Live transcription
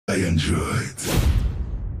I enjoyed.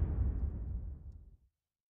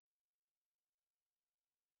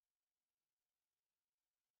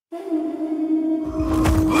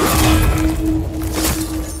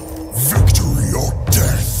 Victory or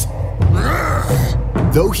death.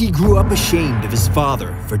 Though he grew up ashamed of his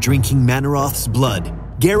father for drinking Manaroth's blood,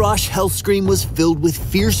 Garrosh Hellscream was filled with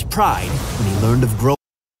fierce pride when he learned of growing.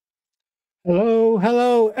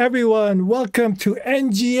 Hello everyone. Welcome to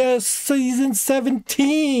NGS Season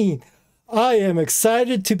 17. I am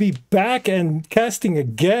excited to be back and casting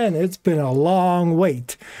again. It's been a long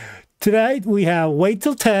wait. Tonight we have Wait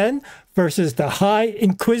Till 10 versus the High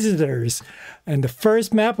Inquisitors. And the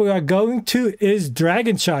first map we are going to is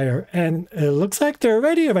Dragonshire. And it looks like they're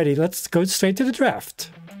ready already. Let's go straight to the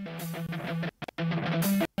draft.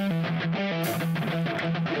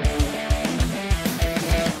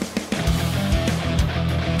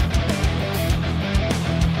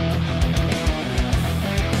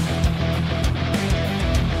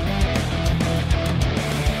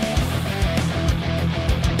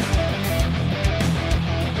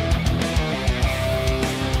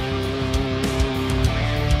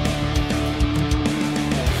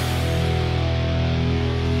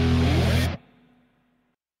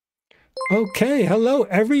 Okay, hello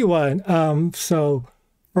everyone. So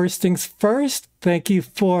first things first, thank you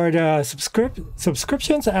for the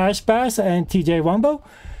subscriptions, Ash Bass and TJ Wombo.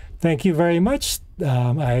 Thank you very much.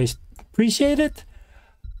 I appreciate it.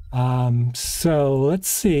 So let's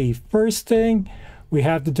see. First thing, we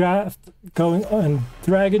have the draft going on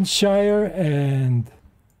Dragonshire and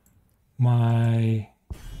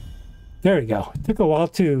there we go. It took a while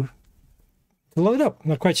to load up.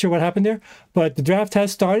 I'm not quite sure what happened there, but the draft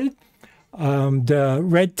has started. The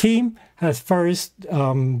red team has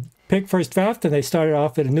picked first draft, and they started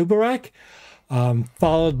off at Anubarak,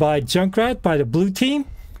 followed by Junkrat by the blue team,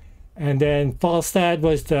 and then Falstad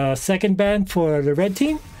was the second band for the red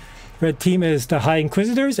team. Red team is the High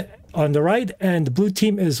Inquisitors on the right, and the blue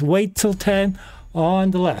team is Wait Till 10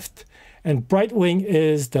 on the left. And Brightwing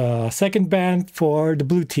is the second band for the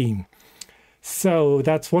blue team. So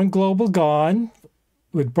that's one global gone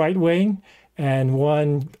with Brightwing, and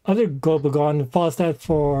one other global gone follows that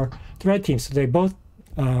for the red team. So they both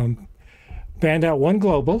banned out one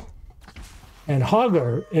global. And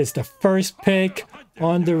Hogger is the first pick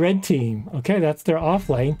on the red team. Okay, that's their off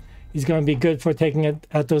lane. He's going to be good for taking it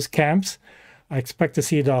at those camps. I expect to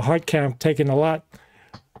see the hard camp taken a lot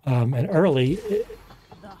and early.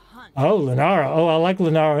 Oh, Lunara. Oh, I like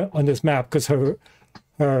Lunara on this map because her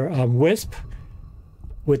Wisp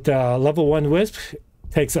with the level 1 Wisp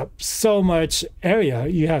takes up so much area.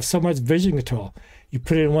 You have so much vision control. You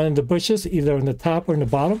put it in one of the bushes, either on the top or in the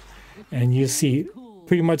bottom, and you see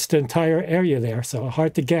pretty much the entire area there. So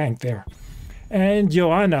hard to gank there. And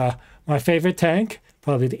Joanna, my favorite tank,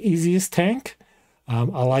 probably the easiest tank. I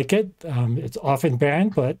like it. It's often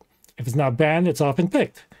banned, but if it's not banned, it's often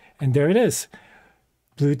picked. And there it is.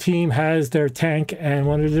 Blue team has their tank and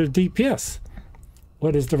one of their DPS.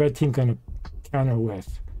 What is the red team going to counter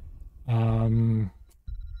with?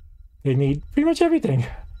 They need pretty much everything.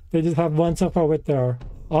 They just have one so far with their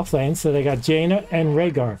off lane. So they got Jaina and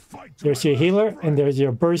Rhaegar. There's your healer and there's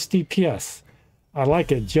your burst DPS. I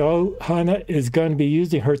like it. Johanna is going to be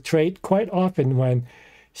using her trait quite often when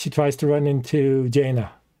she tries to run into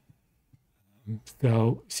Jaina.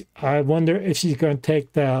 So I wonder if she's going to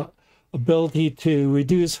take the ability to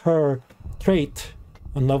reduce her trait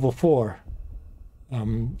on level 4.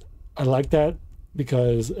 I like that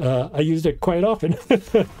because I used it quite often.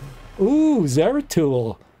 Ooh,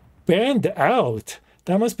 Zeratul banned out.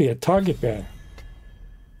 That must be a target ban.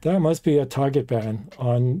 That must be a target ban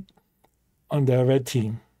on the red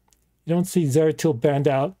team. You don't see Zeratul banned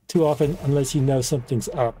out too often unless you know something's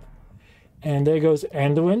up. And there goes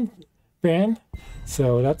Anduin ban.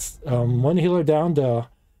 So that's one healer down, the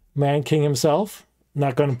Man King himself.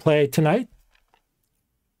 Not going to play tonight.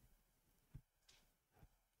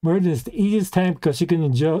 Murden is the easiest tank because you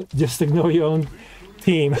can just ignore your own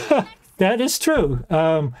team. That is true.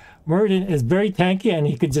 Murden is very tanky and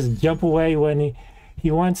he could just jump away when he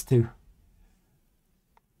wants to.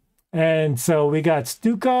 And so we got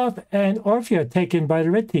Stukov and Orphea taken by the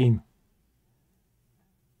red team.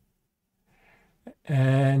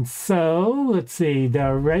 And so, let's see,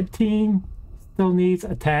 the red team still needs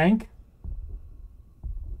a tank.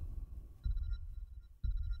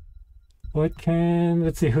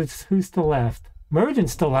 Let's see, who's still left?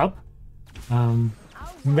 Murden's still up.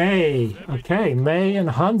 May. Okay, May and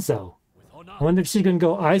Hanzo. I wonder if she can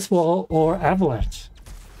go Ice Wall or Avalanche.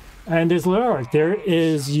 And there's Leoric. There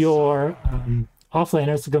is your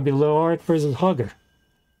offlaner. It's going to be Leoric versus Hogger.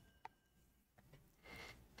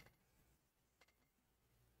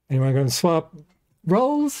 Anyone going to swap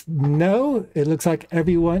roles? No. It looks like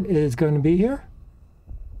everyone is going to be here.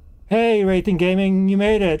 Hey, Wraithen Gaming, you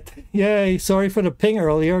made it. Yay. Sorry for the ping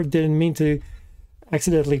earlier. Didn't mean to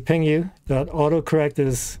accidentally ping you. That autocorrect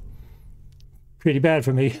is pretty bad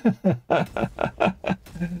for me.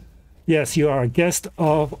 Yes, you are a guest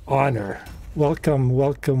of honor. Welcome,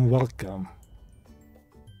 welcome, welcome.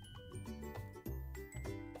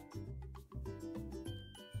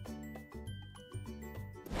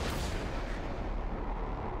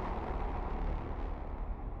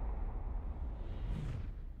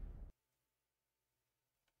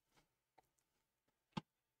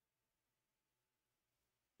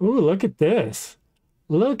 Ooh, look at this.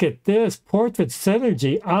 Look at this portrait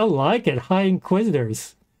synergy. I like it. High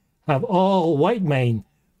Inquisitors have all white mane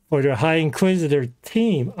for their High Inquisitor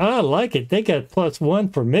team. I like it. They got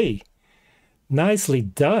 +1 for me. Nicely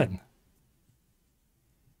done.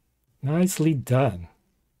 Nicely done.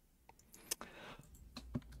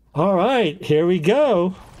 All right, here we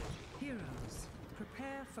go. Heroes,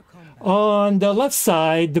 prepare for combat. On the left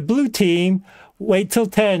side, the blue team, wait till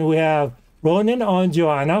 10. We have Ronin on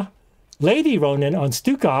Joanna, Lady Ronin on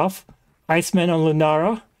Stukov, Iceman on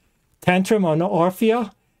Lunara, Tantrum on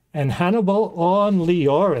Orphea, and Hannibal on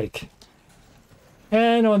Leoric.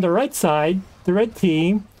 And on the right side, the red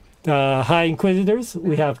team, the High Inquisitors,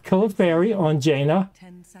 we have Killer Fairy on Jaina,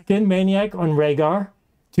 10 seconds. Thin Maniac on Rhaegar,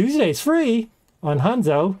 Tuesday's Free on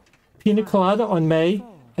Hanzo, Pina Colada on May,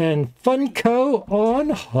 and Funko on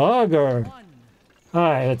Hogger. All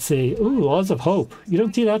right, let's see. Ooh, Laws of Hope. You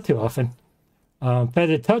don't see that too often.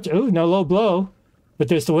 Feathered Touch. Ooh, no low blow. But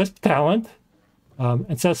there's the Wisp talent.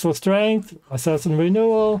 Ancestral Strength, Assassin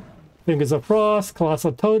Renewal, Fingers of Frost,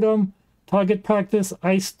 Colossal Totem, Target Practice,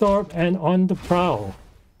 Ice Storm, and On the Prowl.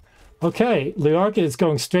 Okay, Leoric is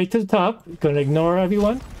going straight to the top. Going to ignore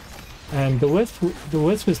everyone. And the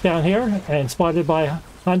Wisp is down here and spotted by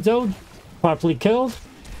Hanzo, promptly killed.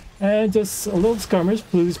 And just a little skirmish.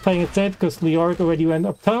 Blue's playing it safe because Leoric already went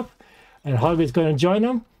up top. And Hog is going to join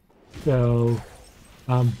him. So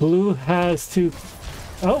Blue has to...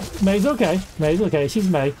 Oh, May's okay. May's okay. She's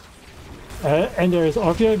May. And there's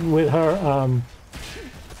Orphea with her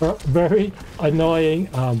very annoying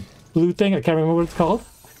blue thing. I can't remember what it's called.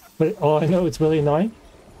 But all I know, it's really annoying.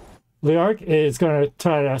 Leoric is going to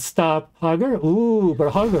try to stop Hogger. Ooh,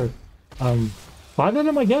 but Hogger spotted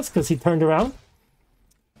him, I guess, because he turned around.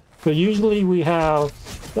 So usually we have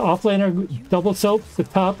the offlaner double soap the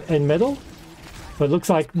top and middle. But it looks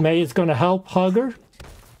like May is going to help Hogger.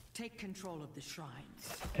 Take control of the shrines.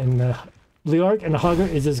 And Leoric and Hogger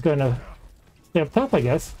is just going to stay up top, I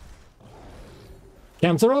guess.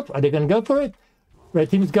 Cams are up. Are they going to go for it?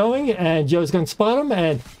 Red team's going, and Joe's going to spot him.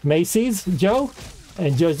 And May sees Joe.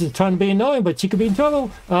 And Joe's just trying to be annoying, but she could be in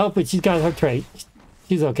trouble. Oh, but she's got her trait.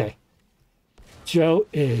 She's okay. Joe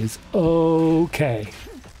is okay.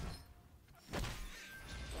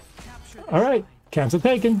 All right, camps are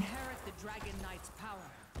taken. Inherit the Dragon Knight's power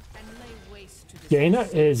and lay waste to the Jaina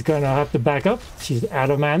is going to have to back up. She's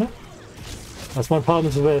out of mana. That's one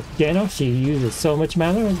problem with Jaina. She uses so much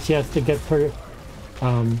mana, and she has to get her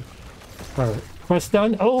quest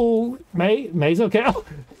done. Oh, May's okay. Oh,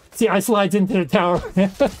 see, I slides into the tower.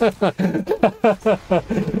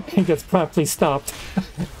 He gets promptly stopped.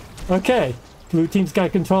 Okay, blue team's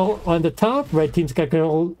got control on the top. Red team's got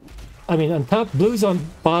control. I mean, on top. Blue's on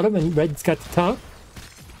bottom, and red's got the top.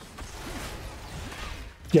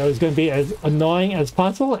 Joe's going to be as annoying as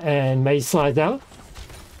possible, and May slides out.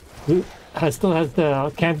 Blue still has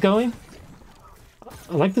the camp going.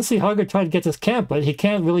 I'd like to see Hogger try to get this camp, but he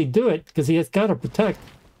can't really do it because he has got to protect.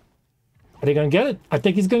 Are they going to get it? I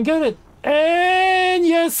think he's going to get it. And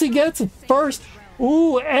yes, he gets it first.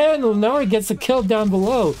 Ooh, and Lunara gets a kill down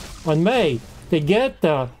below on May. They get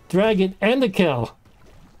the dragon and the kill.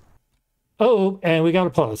 Oh, and we got a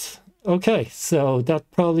pause. Okay, so that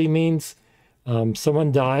probably means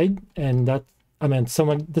someone died, and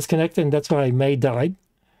someone disconnected, and that's why May died.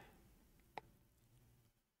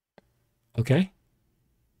 Okay.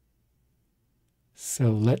 So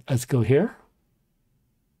let us go here.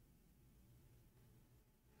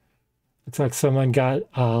 Looks like someone got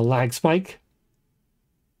a lag spike.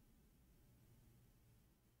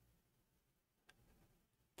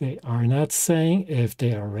 They are not saying if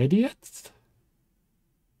they are ready yet.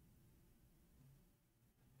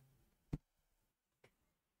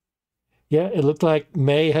 Yeah, it looked like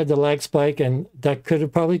May had the lag spike, and that could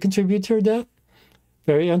have probably contributed to her death.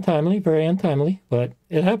 Very untimely, but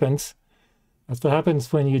it happens. That's what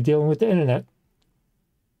happens when you're dealing with the internet.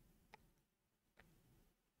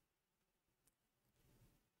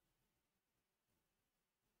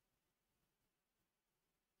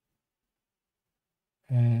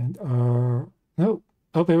 And no.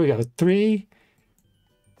 Oh, here we go. 3,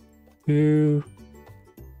 2,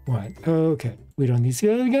 1. Okay. We don't need to see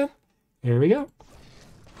that again. Here we go.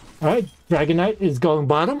 All right. Dragon Knight is going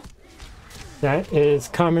bottom. That is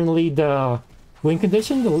commonly the win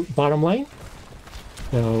condition, the bottom lane.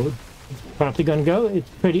 So it's probably going to go. It's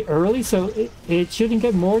pretty early, so it shouldn't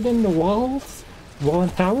get more than the wall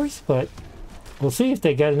and towers, but we'll see if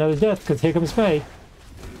they get another death, because here comes May.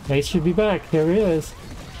 May should be back. Here he is.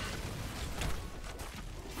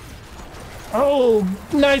 Oh,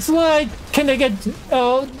 nice light! Can they get...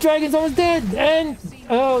 Oh, Dragon's almost dead! And...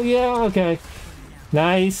 Oh, yeah, okay.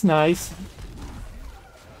 Nice, nice.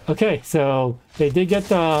 Okay, so they did get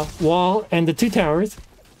the wall and the 2 towers.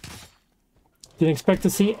 Didn't expect to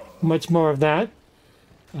see much more of that.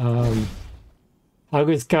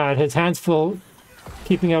 August got his hands full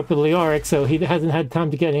keeping up with Leoric, so he hasn't had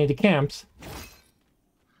time to get any of the camps.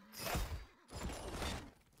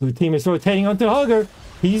 Blue team is rotating onto Hugger.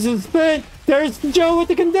 He's a spin. There's Joe with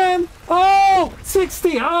the condemn. Oh,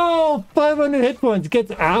 60. Oh, 500 hit points.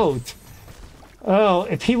 Gets out. Oh,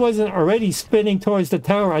 if he wasn't already spinning towards the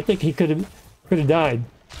tower, I think he could have died.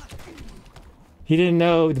 He didn't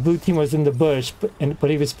know the blue team was in the bush, but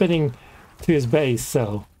he was spinning to his base,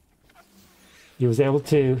 so he was able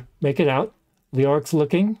to make it out. Leoric's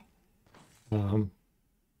looking.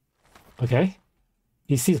 Okay.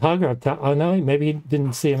 He sees Hugger up top. Oh no, maybe he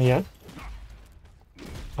didn't see him yet.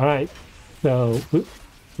 Alright, so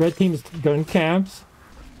red team's going camps.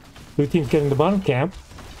 Blue team's getting the bottom camp.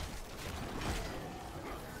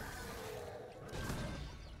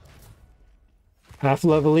 Half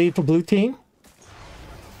level lead for blue team.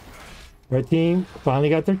 Red team finally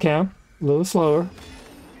got their camp. A little slower.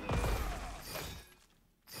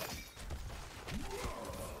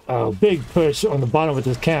 Oh, big push on the bottom with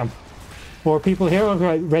this camp. 4 people here.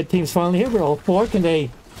 Okay, red team's finally here. We're all 4. Can they...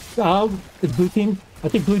 Oh, the blue team... I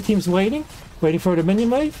think blue team's waiting for the minion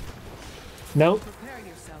wave. Nope.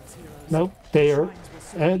 Nope. They are.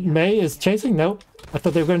 May is chasing. Nope. I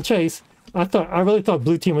thought they were going to chase. I really thought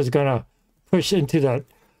blue team was going to push into that,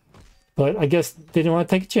 but I guess they didn't want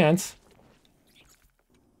to take a chance.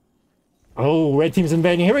 Oh, red team's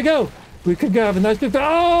invading. Here we go. We could have a nice big.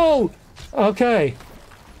 Oh, okay.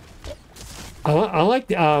 I like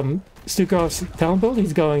Stukov's talent build.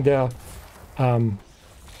 He's going to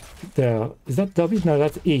is that W? No,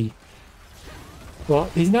 that's E. Well,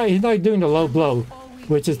 he's not doing the low blow,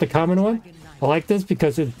 which is the common one. I like this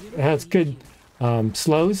because it has good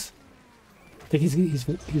slows. I think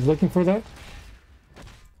he's looking for that.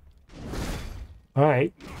 All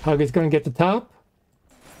right, Hugger's going to get the top.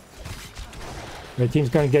 Red team's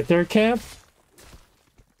going to get their camp.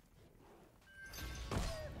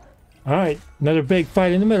 All right, another big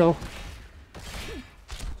fight in the middle.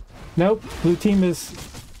 Nope, blue team is...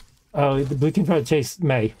 Oh, the blue team tried to chase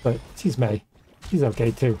May, but she's May. She's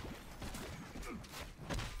okay, too.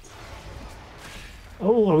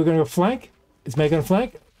 Oh, are we going to go flank? Is May going to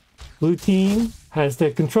flank? Blue team has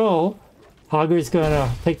the control. Hogger's going to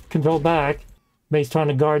take control back. May's trying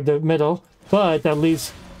to guard the middle, but that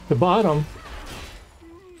leaves the bottom.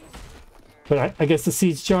 But I guess the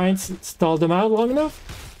Siege Giants stalled them out long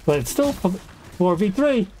enough. But it's still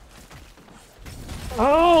 4v3.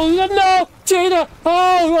 Oh, no! Jada!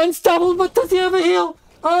 Oh, unstoppable, but does he have a heal?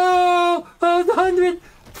 Oh,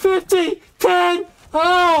 150! 10!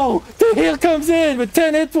 Oh, the heal comes in with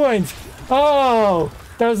 10 hit points. Oh,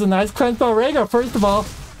 that was a nice cleanse by Rhaegar, first of all.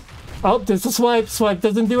 Oh, there's a swipe. Swipe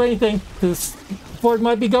doesn't do anything. This fort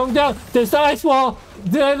might be going down. There's the ice wall.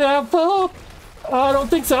 Did they follow up? I don't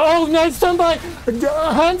think so. Oh, nice stun by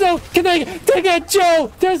Hanzo. Can they get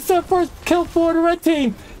Joe? There's the first kill for the red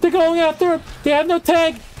team. They're going after him. They have no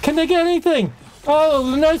tag. Can they get anything? Oh,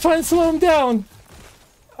 Lunara's trying to slow him down.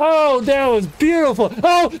 Oh, that was beautiful.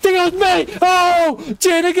 Oh, there goes May. Oh,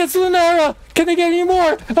 Jaina gets Lunara. Can they get any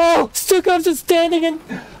more? Oh, Stukov's just standing in.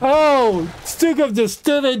 Oh, Stukov just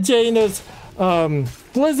stood at Jaina's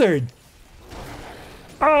blizzard.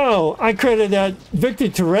 Oh, I credit that victory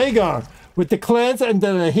to Rhaegar with the cleanse and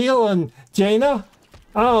then the heal on Jaina.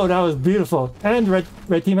 Oh, that was beautiful. And red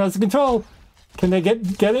team has the control. Can they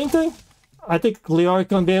get anything? I think Leoric's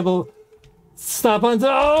gonna be able to stop on.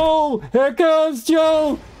 Oh, here comes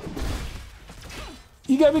Joe.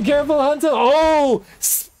 You gotta be careful, Hanzo. Oh,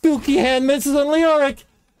 spooky hand misses on Leoric.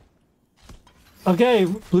 Okay,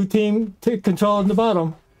 blue team took control on the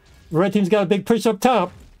bottom. Red team's got a big push up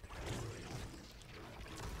top.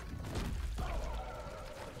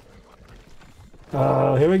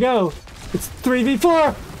 Here we go. It's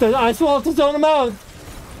 3v4. The ice wall to zone him out.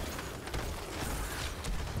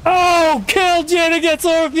 Oh, Oh, kill! Jaina gets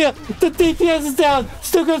Orphea! The DPS is down!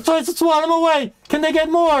 Stuka tries to swat him away! Can they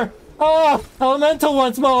get more? Oh, Elemental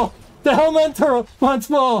wants more! The Elemental wants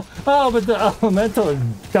more! Oh, but the Elemental is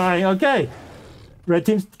dying. Okay. Red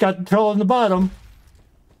team's got control in the bottom.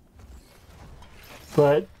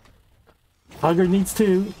 But Hugger needs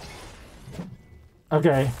to...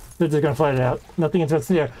 Okay, they're just gonna fight it out. Nothing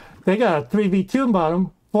interesting there. They got a 3v2 in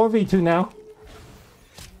bottom. 4v2 now.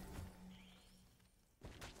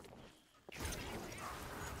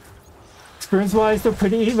 Experience-wise, they're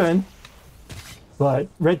pretty even. But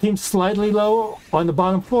red team's slightly low on the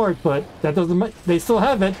bottom fort, but that doesn't make... They still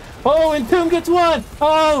have it. Oh, and Tomb gets one!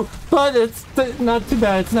 Oh, but it's not too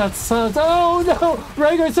bad. It's not silence. Oh, no!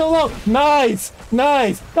 Rhaegar's so low! Nice!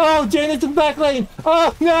 Nice! Oh, Janet's in back lane!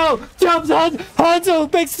 Oh, no! Jumps on!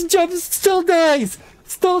 Hanzo makes the jump! Still dies!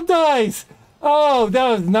 Still dies! Oh, that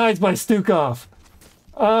was nice by Stukov.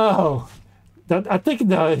 Oh. I think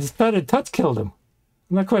his thudded touch killed him.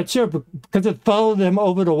 I'm not quite sure, because it followed him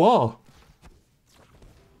over the wall.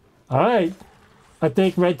 Alright. I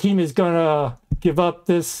think red team is going to give up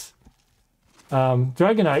this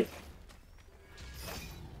Dragonite.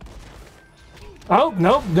 Oh,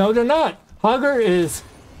 nope. No, they're not. Hugger is...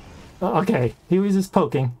 Okay, he was just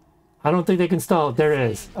poking. I don't think they can stall it. There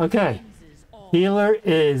it is. Okay. Healer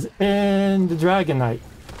is in the Dragonite.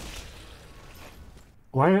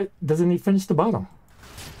 Why doesn't he finish the bottom?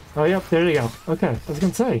 Oh, yep, there you go. Okay, I was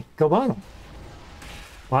going to say, go bottom.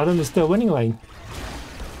 Bottom is still winning lane.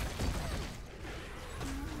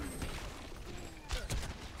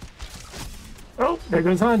 Oh, there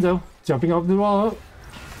goes Hanzo. Jumping over the wall.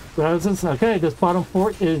 Okay, this bottom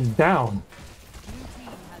fort is down.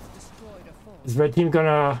 Is red team going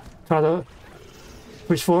to try to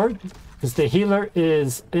push forward? Because the healer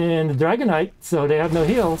is in the Dragonite, so they have no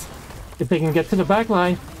heals. If they can get to the back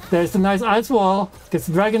line, there's the nice ice wall. Gets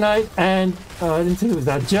the Dragonite, and I didn't think it was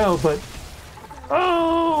that Joe, but...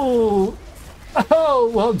 Oh!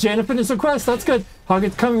 Oh! Well, Jaina finished the quest. That's good.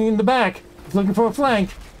 Hogget's coming in the back. He's looking for a flank.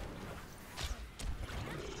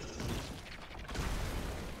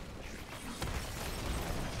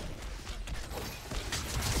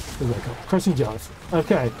 Crushing jaws.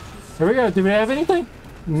 Okay. Here we go. Do we have anything?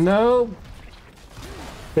 No.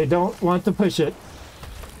 They don't want to push it.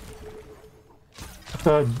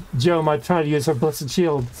 Joe might try to use her Blessed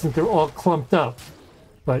Shield since they're all clumped up.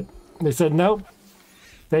 But they said nope.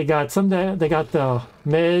 They got the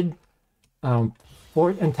mid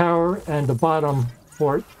fort and tower and the bottom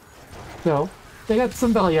fort. So they got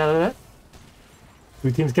some value out of that.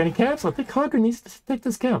 Blue team's getting camps. I think Hogger needs to take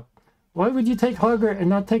this camp. Why would you take Hogger and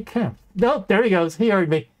not take camp? Nope, there he goes. He heard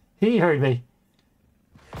me. He heard me.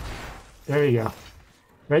 There you go.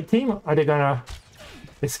 Red team, are they gonna...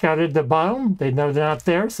 They scouted the bottom. They know they're not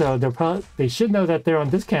there, so they should know that they're on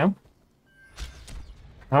this camp.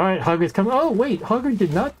 Alright, Hogger's coming. Oh, wait, Hogger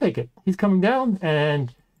did not take it. He's coming down,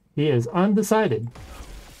 and he is undecided.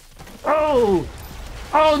 Oh!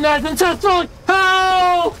 Oh, nice ancestral!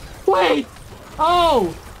 Oh! Wait!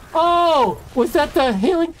 Oh! Oh! Was that the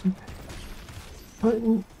healing?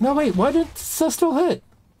 No, wait, why did Ancestral hit?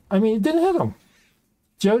 I mean, it didn't hit him.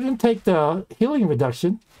 Joe didn't take the healing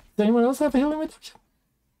reduction. Does anyone else have a healing reduction?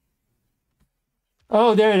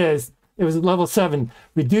 Oh, there it is. It was at level 7.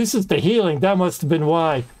 Reduces the healing. That must have been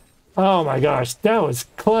why. Oh my gosh, that was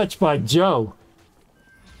clutch by Joe.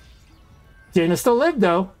 Jaina still lived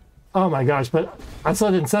though. Oh my gosh, but I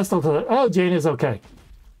saw the Ancestral to the... Oh, Jaina's okay.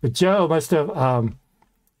 But Joe must have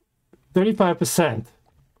 35%.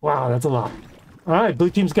 Wow, that's a lot. Alright, blue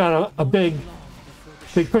team's got a big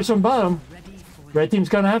push on bottom. Red team's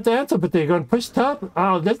gonna have to answer, but they're gonna push top.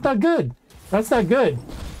 Oh, that's not good. That's not good.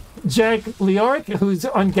 Jack Leoric, who's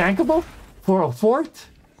ungankable for a fort.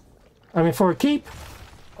 I mean, for a keep.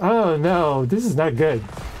 Oh no, this is not good.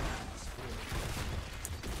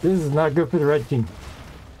 This is not good for the red team.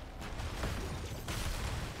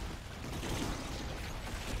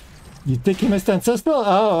 You think he missed Ancestral?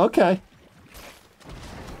 Oh, okay.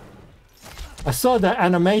 I saw that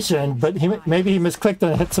animation, but maybe he misclicked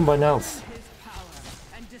and hit someone else.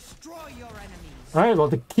 Alright, well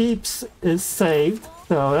the keeps is saved,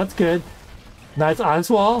 so that's good. Nice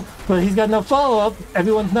ice wall, but he's got no follow-up.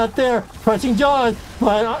 Everyone's not there. Crushing jaws,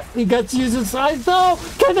 but he gets to use his ice. No!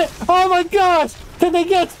 Can they? Oh my gosh! Can they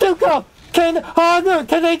get Stuka? Can Hogger?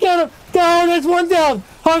 Can they get him? Oh, there's one down.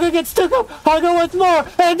 Hogger gets Stuka. Hogger wants more,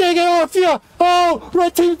 and they get Orphea. Oh,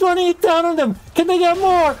 red team's running it down on them. Can they get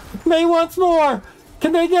more? May wants more.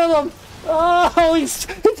 Can they get him? Oh, he's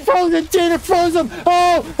frozen. Jaina froze him.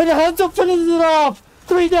 Oh, and the Hanzo finishes it off.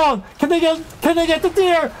 3 down. Can they get the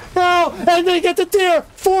deer? No, and they get the deer.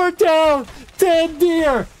 4 down. 10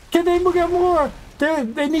 deer. can they get more?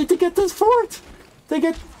 They need to get this fort.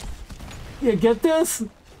 Get this.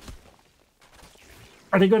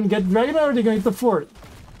 Are they going to get Dragon or are they going to get the fort?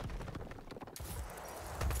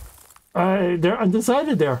 They're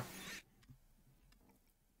undecided there.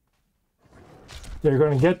 They're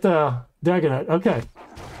going to get the Dragonite. Okay.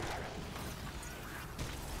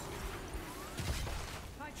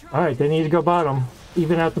 All right, they need to go bottom,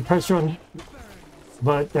 even out the pressure on,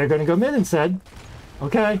 but they're going to go mid instead.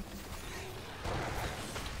 Okay.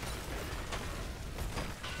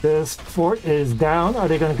 This fort is down. Are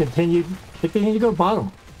they going to continue? I think they need to go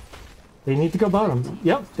bottom. They need to go bottom.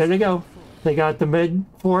 Yep, there they go. They got the mid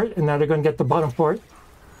fort, and now they're going to get the bottom fort.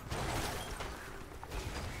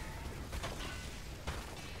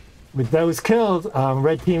 With those kills,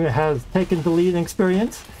 red team has taken the lead in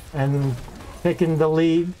experience and taken the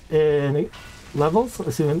lead in levels.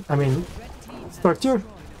 Structure.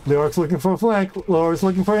 Leoric's looking for a flank. Leoric's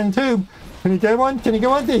looking for an tube. Can he get one? Can he get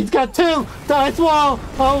one? He's got two. Dice wall.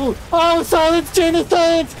 Oh, silence. Jaina's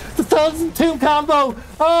silence. The silence and tomb combo.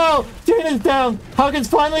 Oh, Jaina's down. Huggins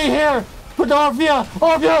finally here. But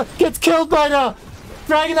Orphea gets killed by the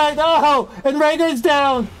Dragonite. Oh, and Rhaegar's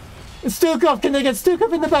down. Stukov, can they get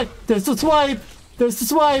Stukov in the back? There's the swipe.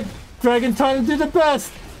 Dragon trying to do the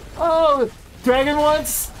best. Oh, Dragon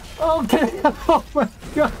wants. Oh, oh my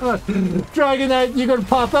God. Dragonite, you're going to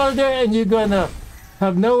pop out of there and you're going to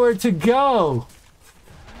have nowhere to go.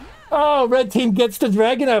 Oh, red team gets the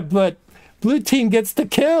Dragonite, but blue team gets the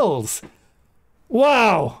kills.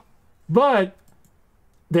 Wow. But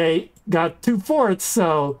they got 2 forts,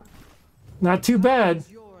 so not too bad.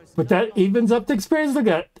 But that evens up the experience. Look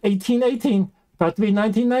at 18-18, about to be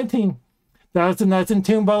 19-19. That was the nice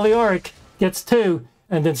entomb by Leoric. Gets 2,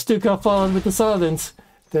 and then Stukov followed with the silence.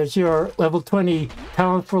 There's your level 20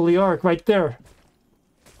 talent for Leoric right there.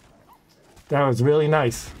 That was really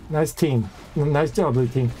nice. Nice team. Nice job, blue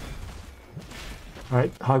team. All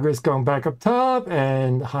right, Hugger's going back up top,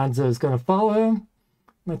 and Hanzo is going to follow him.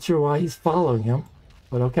 Not sure why he's following him,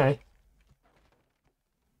 but okay.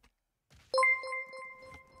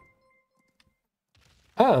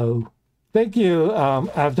 Oh, thank you,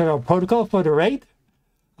 Abdel Protocol, for the raid.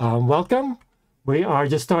 Welcome. We are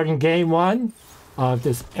just starting game 1 of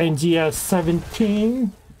this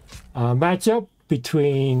NGS17 matchup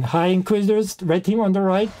between High Inquisitors, red team on the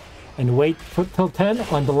right, and Wait till 10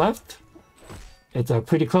 on the left. It's a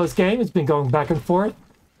pretty close game. It's been going back and forth.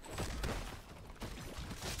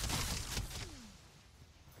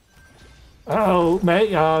 Oh,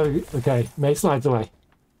 May. Okay, May slides away.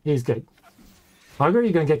 He's good. Hugger,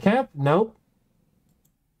 you gonna get camp? Nope.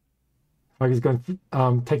 Hugger's gonna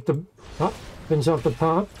take the top, finish off the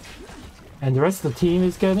top, and the rest of the team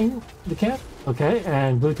is getting the camp. Okay,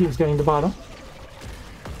 and blue team's getting the bottom.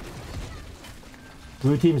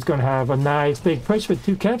 Blue team's gonna have a nice big push with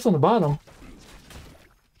 2 camps on the bottom.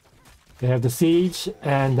 They have the siege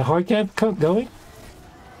and the hard camp going.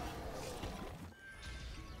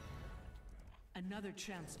 Another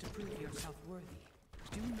chance to prove yourself worthy.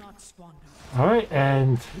 Do not squander. All right,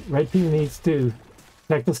 and red team needs to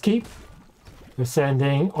protect this keep. They're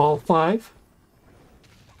sending all 5.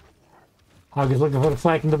 Hog is looking for the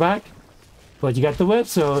flank in the back, but you got the whip,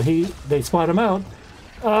 so they spot him out.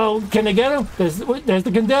 Oh, can they get him? There's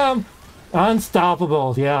the condemn.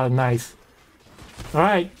 Unstoppable. Yeah, nice. All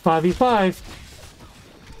right, 5v5.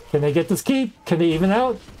 Can they get this keep? Can they even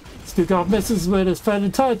out? Stukov misses with his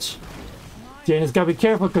feathered touch. Jaina's got to be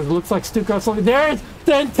careful because it looks like Stukov's over there.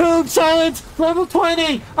 Then Tomb silence, level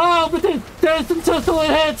 20. Oh, but there's some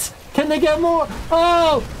tussling hits. Can they get more?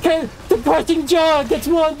 Oh, the crushing jaw gets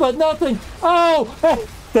 1, but nothing. Oh,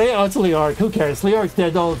 it's Leoric. Who cares? Leoric's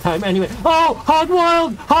dead all the time anyway. Oh, Hog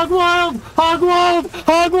Wild.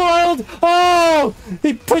 Oh,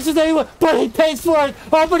 he pushes anyone, but he pays for it.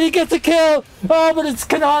 Oh, but he gets a kill. Oh, but it's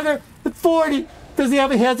Kanaga at 40. Does he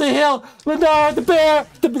have a heal? Lennar, the bear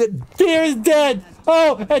is dead.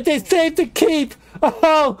 Oh, and they saved the keep.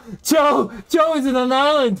 Oh, Joe is in an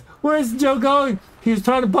island. Where's Joe going? He was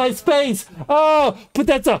trying to buy space. Oh, but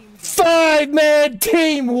that's a 5-man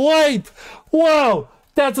team wipe. Whoa,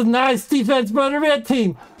 that's a nice defense by the red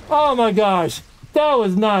team. Oh my gosh, that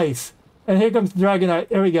was nice. And here comes the Dragonite.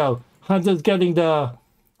 There we go. Hunter's getting the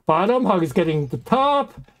bottom. Hog is getting the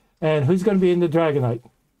top. And who's going to be in the Dragonite?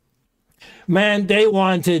 Man, they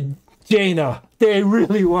wanted Jaina. They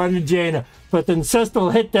really wanted Jaina. But the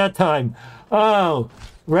Ancestral hit that time. Oh,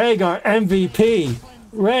 Rhaegar MVP.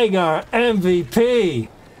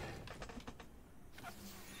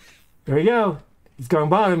 There we go. He's going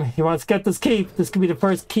bottom. He wants to get this keep. This could be the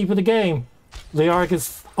first keep of the game. Leoric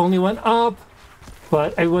is only went up,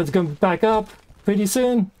 but everyone's going to back up pretty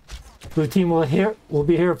soon. Blue team will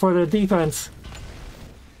be here for the defense.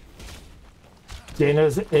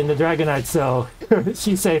 Jaina's in the Dragonite, so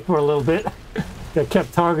she's safe for a little bit. They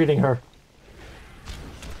kept targeting her.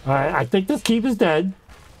 Alright, I think this keep is dead.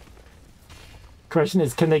 Question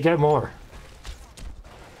is, can they get more?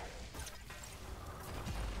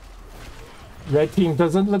 Red team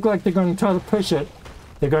doesn't look like they're going to try to push it.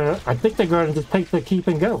 I think they're going to just take the keep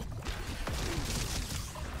and go.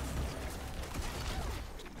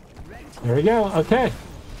 There we go, okay.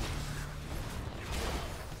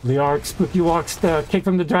 Leoric Spooky walks the kick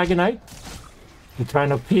from the Dragonite. They're trying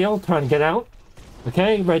to peel, trying to get out.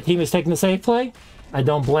 Okay, red team is taking the safe play. I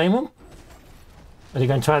don't blame them. Are they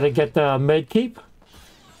going to try to get the mid keep?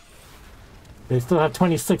 They still have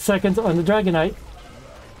 26 seconds on the Dragonite.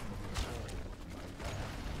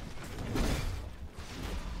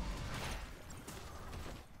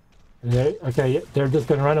 Okay, they're just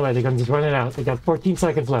going to run away. They're going to just run it out. They got 14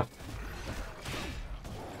 seconds left.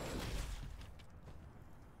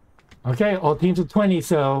 Okay, all teams are 20,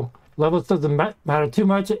 so levels doesn't matter too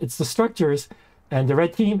much. It's the structures, and the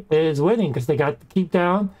red team is winning because they got the keep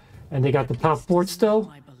down, and they got the top fort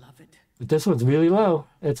still. But this one's really low.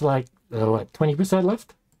 It's like, what, 20%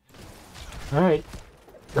 left? All right,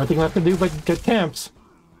 nothing left to do but get camps.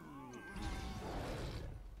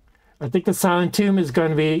 I think the Silent Tomb is going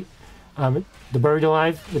to be, the Buried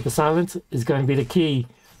Alive with the Silence is going to be the key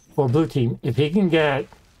for blue team. If he can get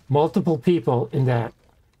multiple people in that,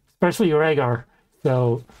 especially Rhaegar,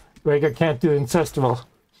 so Rhaegar can't do Ancestral.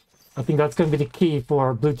 I think that's going to be the key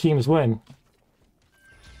for blue team's win.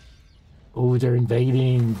 Oh, they're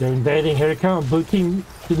invading. They're invading. Here they come. Blue team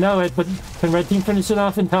should know it, but can red team finish it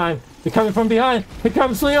off in time? They're coming from behind. Here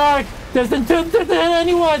comes Leoric. Doesn't hit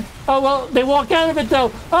anyone. Oh, well, they walk out of it,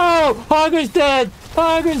 though. Oh, Hogger's dead.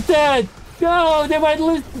 Hogger's dead. Oh, they might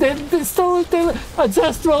lose. They're still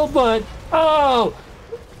Ancestral, but oh,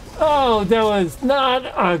 that was not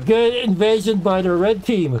a good invasion by the red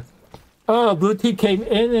team. Oh, blue team came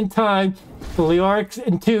in time. The Leoric's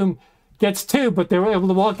Entomb gets 2, but they were able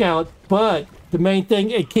to walk out. But the main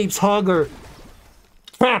thing, it keeps Hogger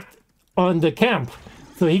trapped on the camp.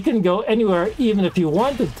 So he can go anywhere, even if he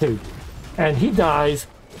wanted to. And he dies,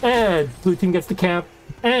 and blue team gets the camp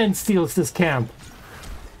and steals this camp.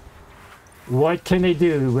 What can they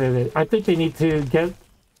do with it? I think they need to get...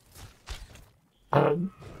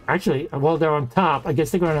 actually, while they're on top, I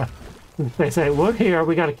guess they're going to... They say, we're here,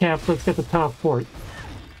 we got a camp, let's get the top fort.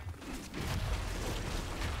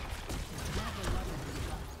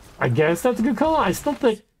 I guess that's a good call. I still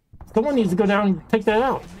think someone needs to go down and take that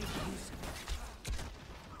out.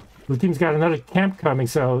 Blue team's got another camp coming,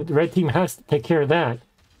 so the red team has to take care of that.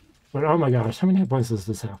 But oh my gosh, how many hit points does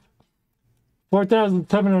this have?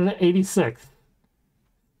 4,786.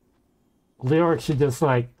 Leoric should just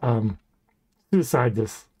like suicide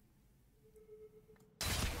this.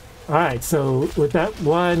 Alright, so with that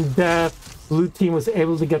one death, blue team was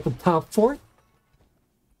able to get the top fort.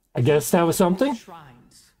 I guess that was something.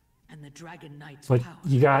 But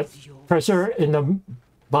you got pressure in the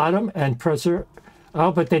bottom and pressure.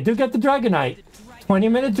 Oh, but they do get the Dragonite.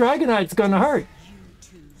 20-minute Dragonite's gonna hurt.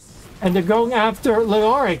 And they're going after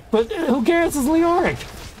Leoric, but who cares? It's Leoric.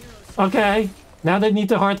 Okay, now they need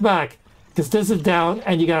to heart back because this is down,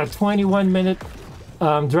 and you got a 21-minute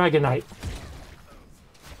Dragonite.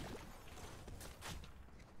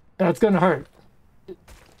 That's gonna hurt.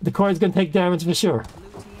 The core's gonna take damage for sure.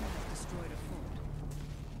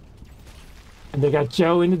 And they got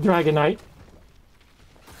Joe in the Dragonite.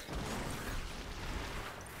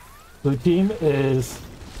 Blue team is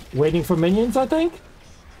waiting for minions, I think,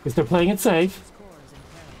 because they're playing it safe.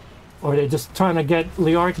 Or they're just trying to get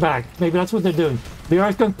Leoric back. Maybe that's what they're doing.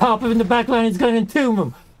 Leoric's going to pop up in the back line. He's going to entomb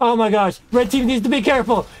him. Oh my gosh. Red team needs to be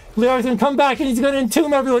careful. Leoric's going to come back and he's going to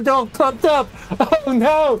entomb everyone. They're all clumped up. Oh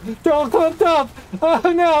no. They're all clumped up.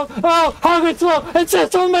 Oh no. Oh, Hogwarts slow.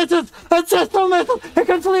 Ancestral misses. Ancestral misses. Here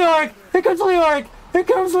comes Leoric. Here comes Leoric. Here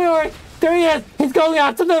comes Leoric. There he is. He's going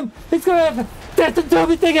after them. He's going to... That's the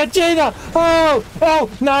Toby thing at Jaina. Oh. Oh.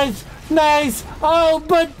 Nice. Nice. Oh,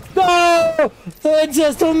 but... Oh!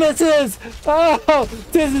 Ancestral misses! Oh!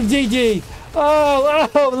 This is GG! Oh!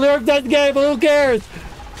 Oh! Lurk that game, but who cares?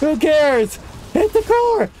 Who cares? Hit the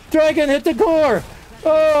core! Dragon, hit the core!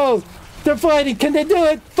 Oh! They're fighting! Can they do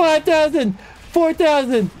it? 5,000!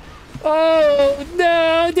 4,000! Oh!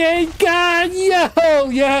 No! Thank God! Yo!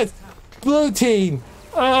 Yes! Blue team!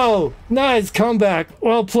 Oh! Nice comeback!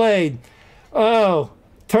 Well played! Oh!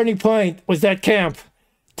 Turning point was that camp.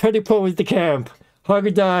 Turning point was the camp.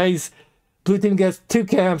 Hogger dies, blue team gets 2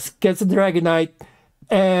 camps, gets the Dragonite,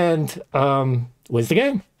 and wins the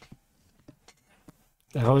game.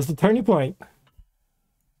 That was the turning point.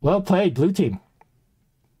 Well played, blue team.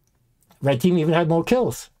 Red team even had more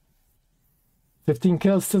kills. 15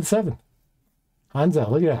 kills to 7. Hanzo,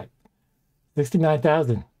 look at that.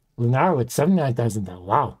 69,000. Lunar with 79,000 though.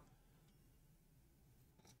 Wow.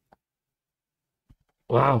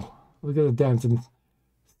 Wow. Look at the dancing.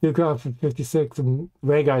 Stukov for 56 and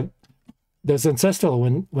Rhaegar does ancestral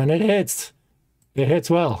when it hits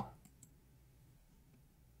well.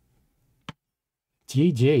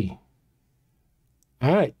 GG.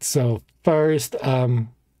 All right, so first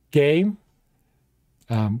game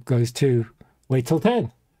goes to wait till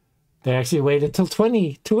 10. They actually waited till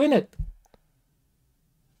 20 to win it.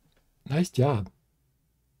 Nice job.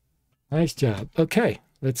 Nice job. Okay,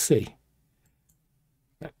 let's see.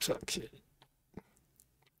 Map selection.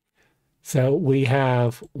 So we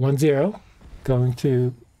have 1-0 going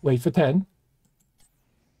to wait for 10.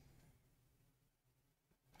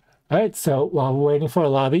 All right, so while we're waiting for a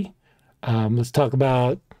lobby, let's talk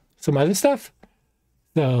about some other stuff.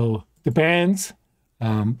 So the bans,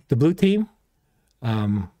 the blue team,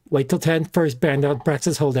 wait till 10, first banned out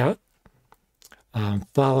Praxis Holdout,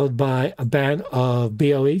 followed by a ban of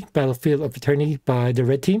BOE, Battlefield of Eternity, by the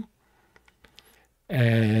red team.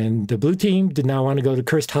 And the blue team did not want to go to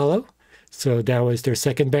Cursed Hollow, so that was their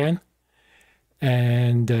second ban.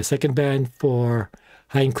 And the second ban for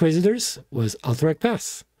High Inquisitors was Alterac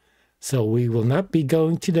Pass. So we will not be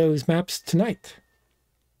going to those maps tonight.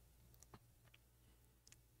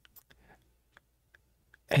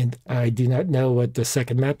 And I do not know what the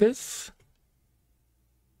second map is.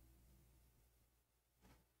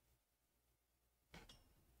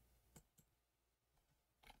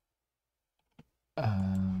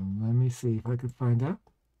 Let me see if I could find out.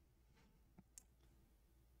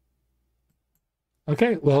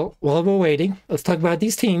 Okay, well, while we're waiting, let's talk about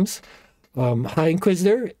these teams. High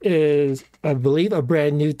Inquisitor is, I believe, a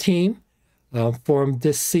brand new team formed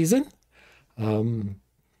this season.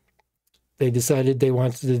 They decided they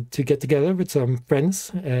wanted to get together with some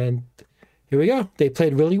friends, and here we go. They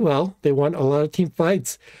played really well. They won a lot of team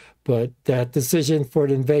fights, but that decision for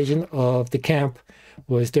the invasion of the camp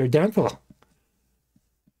was their downfall.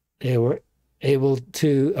 They were able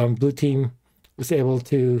to, blue team was able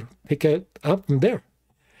to pick it up from there.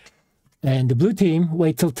 And the blue team,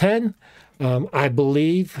 wait till 10, I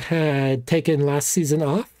believe had taken last season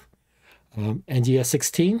off,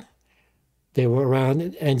 NGS16. They were around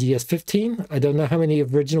NGS15. I don't know how many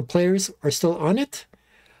original players are still on it,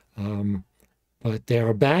 but they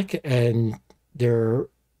are back, and they're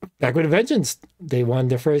back with a vengeance. They won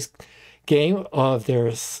their first game of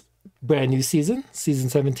their brand new season, Season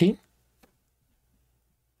 17.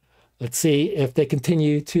 Let's see if they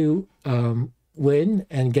continue to win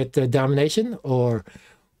and get the domination, or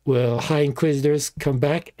will High Inquisitors come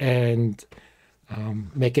back and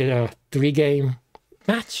make it a 3-game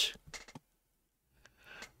match?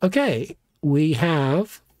 Okay, we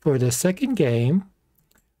have for the second game,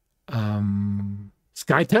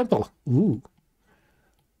 Sky Temple. Ooh,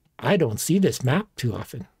 I don't see this map too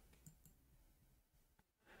often.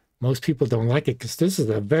 Most people don't like it because this is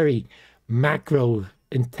a very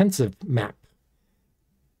macro-intensive map.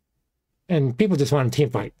 And people just want a team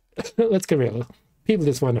fight. Let's get real. People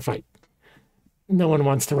just want to fight. No one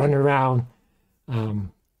wants to run around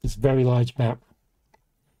this very large map.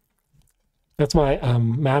 That's why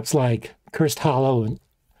maps like Cursed Hollow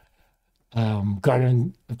and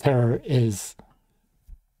Garden of Terror is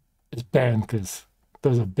banned, because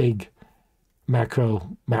those are big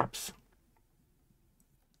macro maps.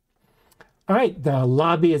 All right, the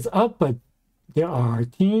lobby is up, but there are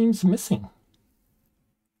teams missing.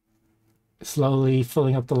 Slowly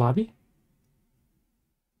filling up the lobby.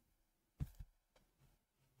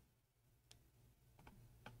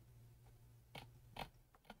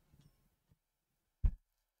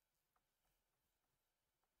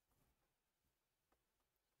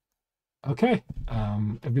 Okay,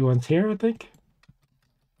 everyone's here, I think.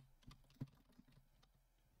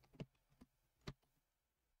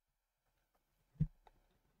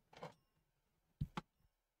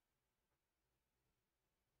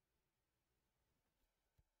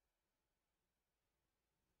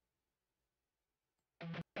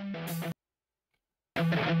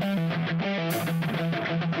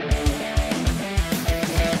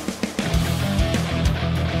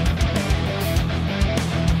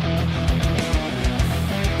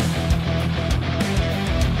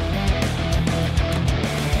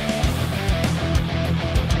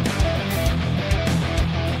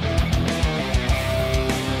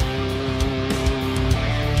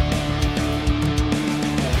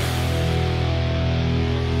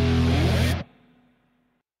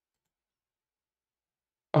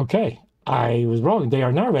 Okay, I was wrong. They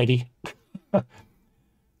are not ready.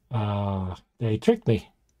 They tricked me.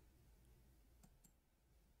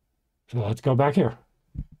 So let's go back here.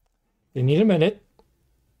 They need a minute.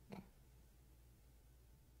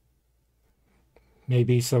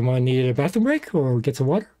 Maybe someone needed a bathroom break or get some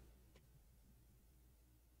water.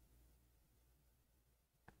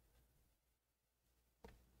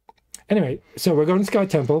 Anyway, so we're going to Sky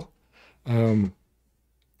Temple.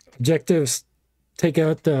 Objectives take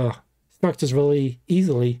out the structures really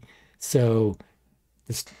easily. So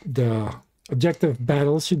the objective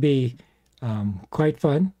battles should be quite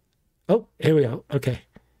fun. Oh, here we go. Okay.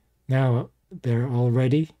 Now they're all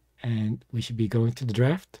ready and we should be going to the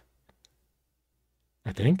draft.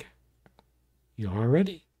 I think. You are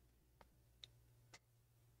ready.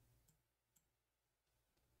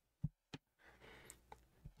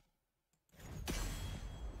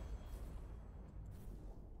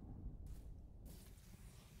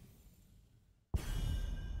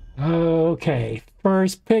 Okay,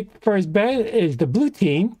 first bet is the blue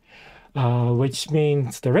team, which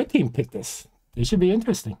means the red team picked this. This should be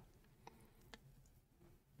interesting.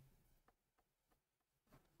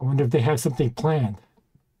 I wonder if they have something planned.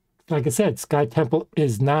 Like I said, Sky Temple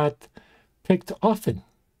is not picked often.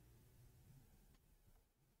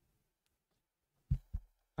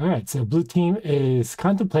 All right, so blue team is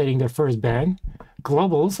contemplating their first ban.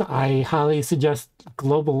 Globals, I highly suggest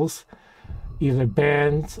globals, either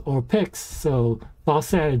bans or picks. So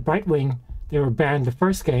Falstad and Brightwing, they were banned the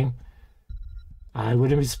first game. I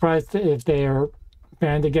wouldn't be surprised if they are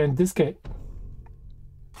banned again this game.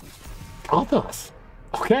 Altos.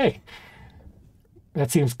 Okay.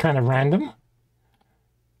 That seems kind of random.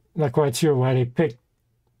 Not quite sure why they picked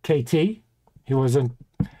KT. He wasn't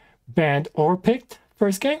banned or picked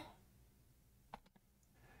first game.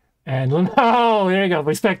 And oh, there you go.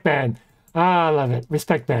 Respect ban. Ah, I love it.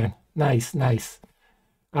 Respect ban. Nice, nice.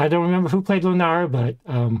 I don't remember who played Lunara, but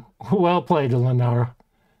well played, Lunara.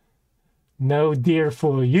 No deer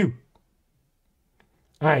for you.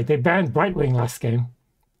 All right, they banned Brightwing last game.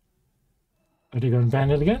 Are they going to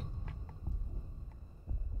ban it again?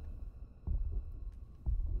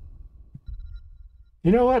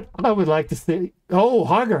 You know what? I would like to see... Oh,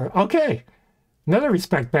 Hugger. Okay. Another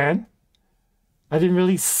respect ban. I didn't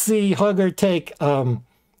really see Hugger take a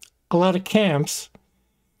lot of camps.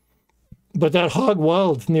 But that hog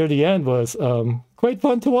wild near the end was quite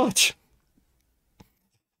fun to watch.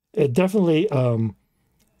 It definitely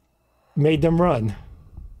made them run.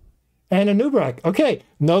 And a Nubrak. Okay,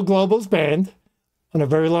 no globals banned on a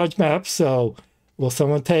very large map. So will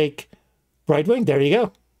someone take Brightwing? There you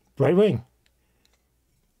go. Brightwing.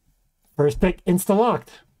 First pick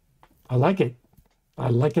insta-locked. I like it. I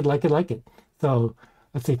like it, like it, like it. So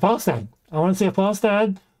let's see, Falstad. I want to see a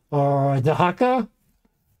Falstad or a Dahaka.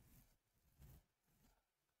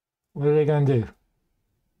 What are they going to do?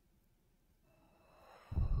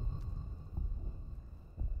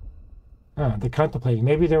 Oh, they're contemplating.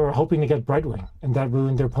 Maybe they were hoping to get Brightwing, and that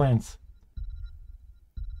ruined their plans.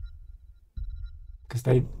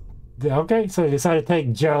 Because okay, so they decided to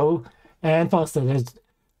take Joe and Foster.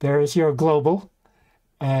 There's your global.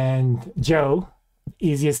 And Joe,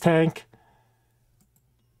 easiest tank,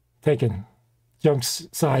 taken. Jumps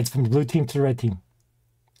sides from the blue team to the red team.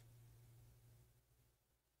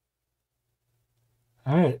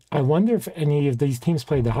 All right, I wonder if any of these teams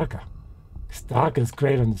played the Haka. The Haka is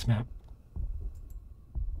great on this map.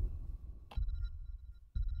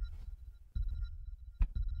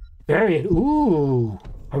 Variant, ooh.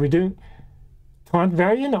 Are we doing Taunt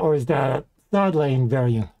variant or is that Sod Lane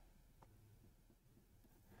variant?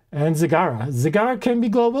 And Zagara. Zagara can be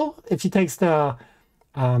global if she takes the,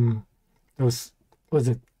 was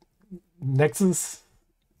it Nexus?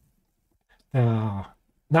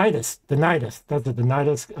 Nidus, the Nidus. That's it, the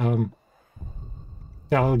Nidus.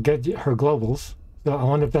 That'll get her globals. So I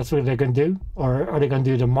wonder if that's what they're going to do. Or are they going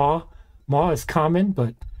to do the Maw? Maw is common,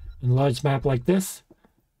 but in a large map like this.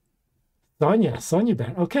 Sonya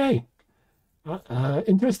band. Okay.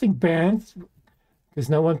 Interesting bands. Because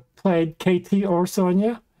no one played KT or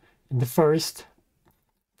Sonya in the first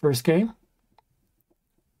game.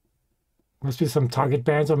 Must be some target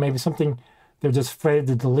bans or maybe something they're just afraid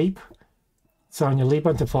to leap. Sonya leap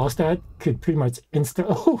onto Falstad could pretty much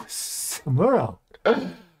oh, Samuro.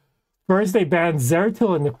 First they banned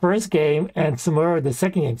Zeratul in the first game and Samuro the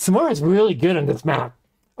second game. Samuro is really good on this map.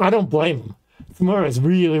 I don't blame him. Samuro is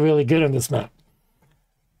really, really good on this map.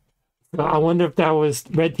 So I wonder if that was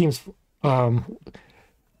red team's acing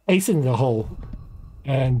the hole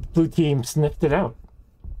and blue team sniffed it out.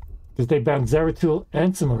 Because they banned Zeratul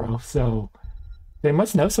and Samuro, so they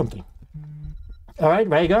must know something. All right,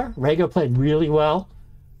 Rhaegar. Rhaegar played really well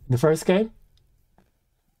in the first game.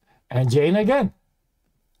 And Jaina again.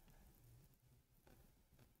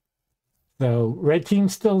 So red team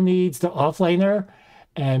still needs the offlaner,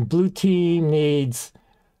 and blue team needs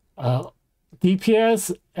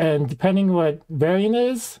DPS, and depending what variant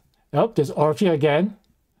is. Oh, there's Orphea again.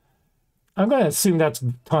 I'm going to assume that's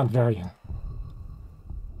taunt variant.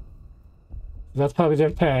 That's probably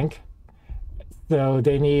their tank. So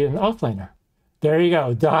they need an offlaner. There you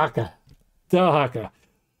go, Dahaka. Dahaka.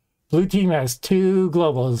 Blue team has 2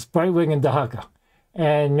 globals, Brightwing and Dahaka.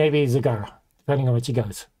 And maybe Zagara, depending on which he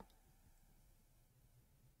goes.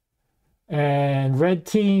 And red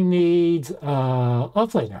team needs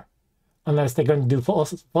offlaner. Unless they're going to do full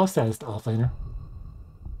status to offlaner.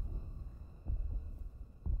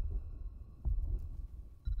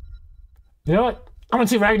 You know what? I want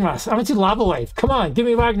to see Ragnaros. I want to see Lava Wave. Come on, give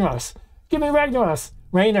me Ragnaros. Give me Ragnaros.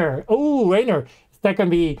 Raynor. Oh, Raynor. Is that going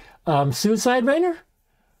to be Suicide Raynor?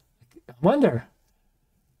 I wonder.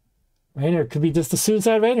 Raynor could be just a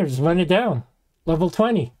Suicide Raynor. Just run it down. Level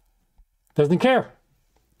 20. Doesn't care.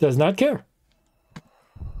 Does not care.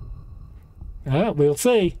 We'll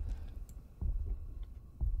see.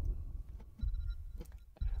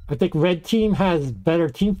 I think red team has better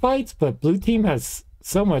team fights, but blue team has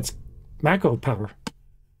so much macro power.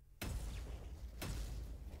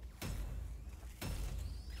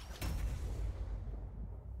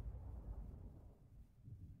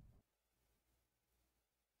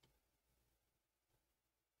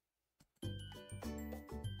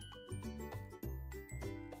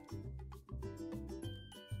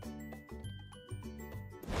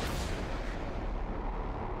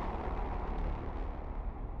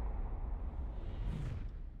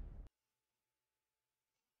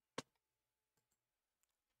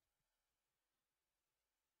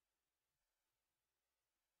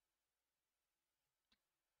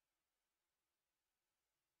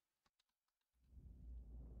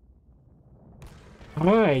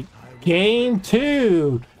 All right, game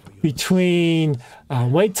 2 between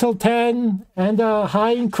Wait Till 10 and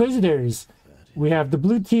High Inquisitors. We have the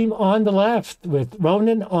blue team on the left with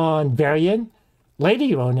Ronan on Varian,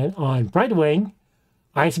 Lady Ronan on Brightwing,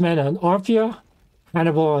 Iceman on Orphea,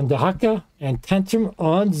 Hannibal on Dahaka, and Tantrum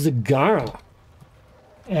on Zagara.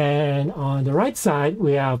 And on the right side,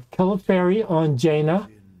 we have Killer Fairy on Jaina,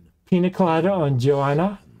 Pina Colada on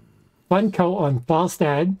Joanna, Funko on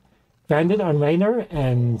Falstad, Bandit on Raynor,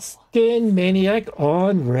 and Skin Maniac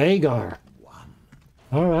on Rhaegar.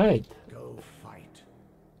 All right. Go fight.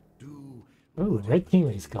 Oh, red team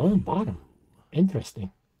is going bottom.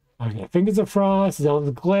 Interesting. Okay, Fingers of Frost,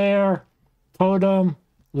 Zelda Glare, Totem,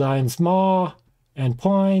 Lion's Maw, and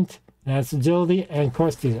Point, and that's Agility, and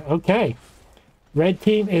Course Teaser. Okay. Red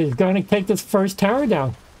team is going to take this first tower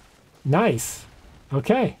down. Nice.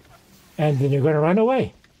 Okay. And then you're going to run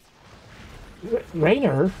away.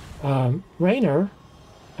 Raynor, Raynor,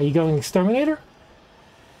 are you going Exterminator?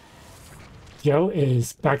 Joe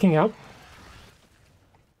is backing up.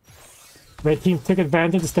 Red team took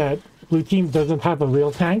advantage that blue team doesn't have a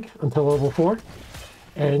real tank until level 4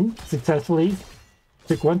 and successfully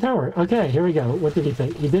took 1 tower. Okay, here we go. What did he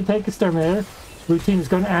take? He did take Exterminator. Blue team is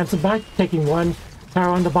going to answer back, taking 1 tower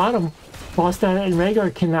on the bottom. Falstad and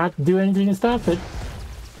Rhaegar cannot do anything to stop it.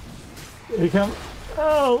 Here we come.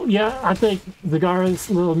 Oh, yeah, I think Zagara's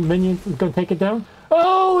little minion is going to take it down.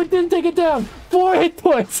 Oh, it didn't take it down. 4 hit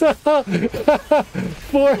points.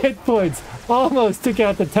 4 hit points. Almost took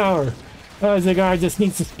out the tower. Zagara just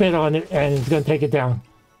needs to spit on it and it's going to take it down.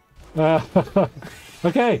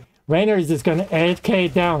 Okay, Raynor is just going to AFK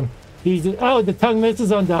it down. Oh, the tongue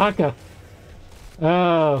misses on Dahaka.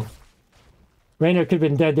 Oh, Raynor could have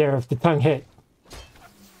been dead there if the tongue hit.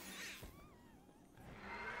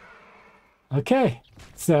 Okay,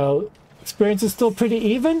 so experience is still pretty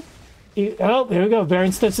even. Oh, there we go.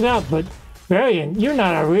 Varian steps it out, but Varian, you're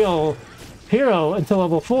not a real hero until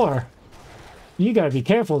level 4. You gotta be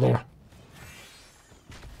careful there.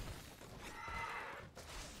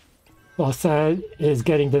 Falstad is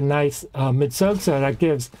getting the nice mid-soak, so that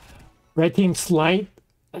gives red team slight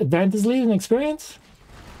advantage lead in experience.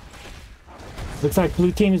 Looks like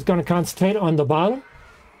blue team is going to concentrate on the bottom.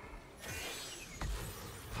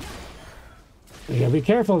 You gotta be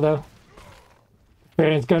careful though.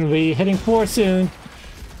 Varian's going to be hitting 4 soon.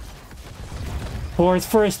 4 is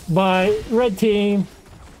first by red team.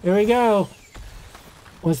 Here we go.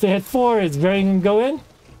 Once they hit 4, is Varian going to go in?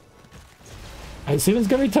 I assume it's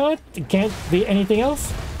going to be taunt. It can't be anything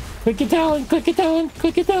else. Click your talent, click your talent,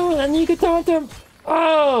 click your talent, and you can taunt them.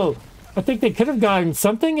 Oh! I think they could have gotten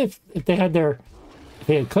something if they had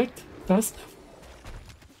clicked fast enough.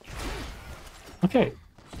 Okay.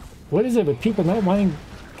 What is it with people not wanting to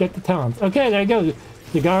get the talents? Okay, there you go.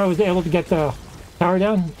 Zagara was able to get the tower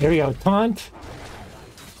down. Here we go. Taunt.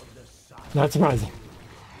 Not surprising.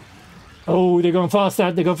 Oh, they're going false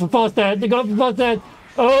stat. They go for false stat. They go for false stat.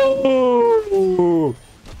 Oh!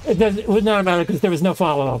 It would not matter because there was no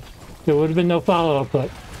follow-up. There would have been no follow-up, but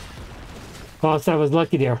false stat was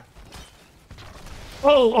lucky there.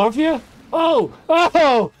 Oh, Orphea? Oh!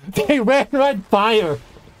 Oh! They ran right fire.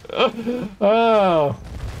 Oh.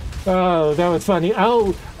 Oh, that was funny.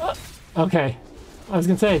 Oh! Okay. I was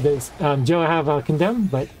going to say, does Joe have a condemn?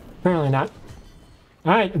 But apparently not.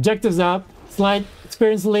 Alright, objectives up. Slight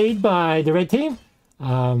experience lead by the red team.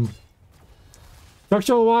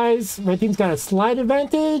 Structural wise, red team's got a slight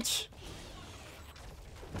advantage.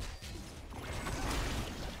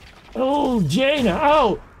 Oh, Jaina.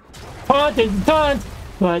 Oh! Taunt!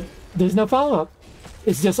 But there's no follow-up.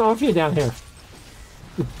 It's just Orphea down here.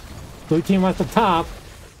 The blue team wants the top,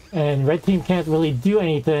 and red team can't really do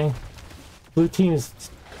anything. Blue team's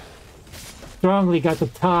strongly got the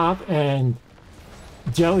top, and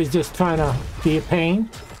Joe is just trying to be a pain.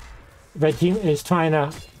 Red team is trying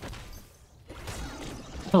to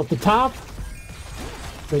help the top.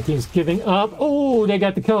 Red team's giving up. Oh, they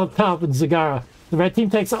got the kill up top with Zagara. The red team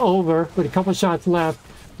takes over with a couple shots left.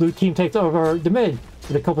 Blue team takes over the mid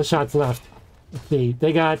with a couple shots left. Let's see.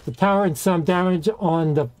 They got the tower and some damage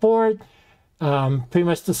on the fort. Pretty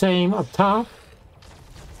much the same up top.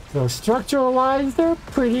 So structural wise, they're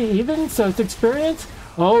pretty even. So it's experience.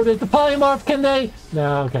 Oh, there's the polymorph. Can they?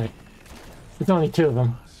 No, okay. There's only two of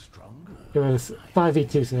them. There was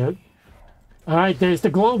 5v2. So. Alright, there's the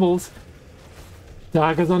globals.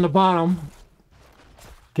 Daga's on the bottom,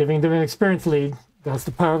 giving them an experience lead. That's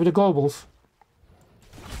the power of the globals.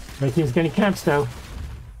 Red team's getting camps though.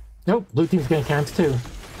 Nope, blue team's getting camps too.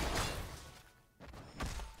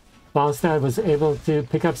 Ballstad was able to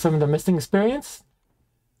pick up some of the missing experience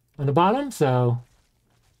on the bottom, so...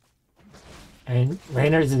 And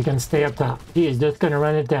Rayners is going to stay up top. He is just going to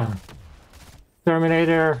run it down.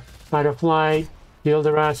 Terminator, Fight or Flight, Field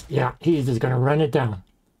Arrest. Yeah, he's just going to run it down.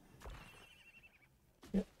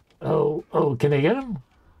 Oh, can they get him?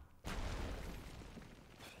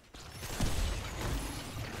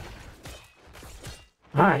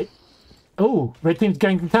 Alright. Oh, red team's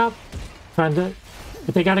getting to the top. Trying to...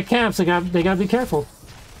 But they got a camp, so they got to be careful.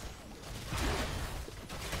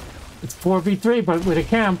 It's 4v3, but with a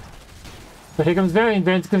camp. But here comes Varian.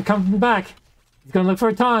 Varian's going to come from the back. He's going to look for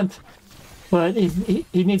a taunt. But he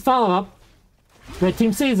needs follow-up. Red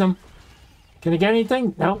team sees him. Can he get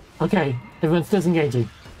anything? No. Okay. Everyone's disengaging.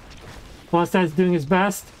 Ballstad's doing his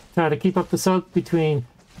best. Try to keep up the soak between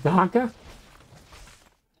the Haka.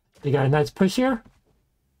 They got a nice push here.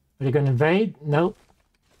 Are they going to invade? Nope.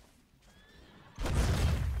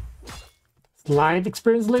 Slight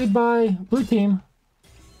experience lead by blue team.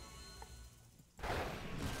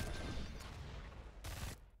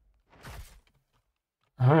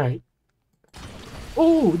 Alright.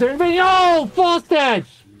 Oh, they're invading. Oh, Ballstad!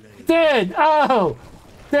 Dead! Oh!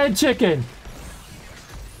 Dead chicken!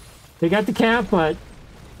 They got the camp, but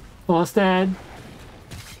Ballstad.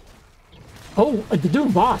 Oh, they're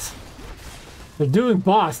doing boss. They're doing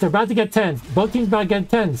boss. They're about to get 10s. Both teams about to get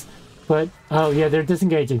 10s. But, oh yeah, they're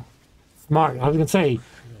disengaging. Smart. I was going to say,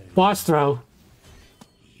 boss throw.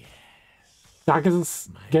 Daka's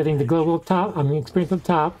getting the global up top. I mean, experience up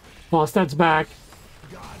top. Ballstad's back.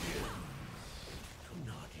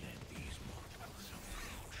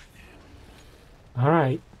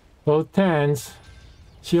 Alright. Both 10s.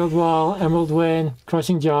 Shield Wall, Emerald Wind,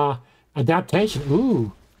 Crushing Jaw, Adaptation.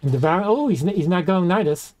 Ooh. And Devour. Oh, he's not going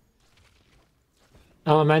Nidus.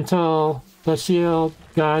 Elemental, plus Shield,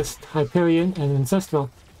 Gust, Hyperion, and Ancestral.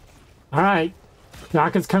 Alright.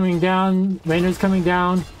 Daka's coming down. Rainer's coming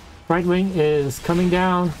down. Brightwing is coming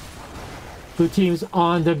down. Blue team's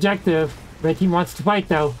on the objective. Red team wants to fight,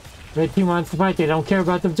 though. Red team wants to fight. They don't care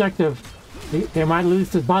about the objective. They might lose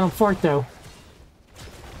the bottom fort, though.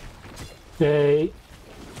 They're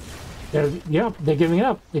giving it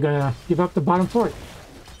up. They're gonna give up the bottom fort.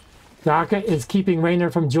 Daka is keeping Raynor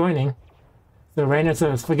from joining. So Raynor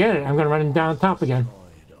says, forget it, I'm gonna run him down top again.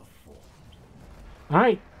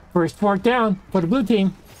 Alright, first fort down for the blue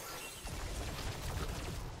team.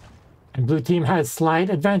 And blue team has slight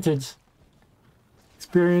advantage.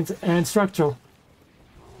 Experience and structural.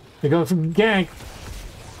 They're going from gank.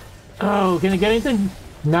 Oh, can they get anything?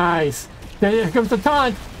 Nice. There comes the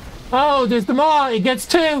taunt. Oh, there's the maw. It gets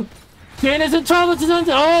 2. Jaina's in trouble.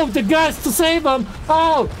 Oh, the Gust to save him.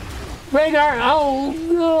 Oh, Radar. Oh,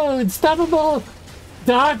 no, unstoppable.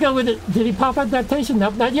 Daka with it. Did he pop adaptation?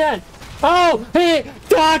 Nope, not yet. Oh, hey,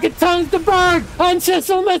 Dahaka tongues the bird!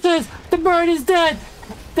 Ancestral misses! The bird is dead!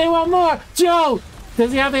 They want more! Joe!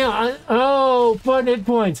 Does he have any... oh, 4 hit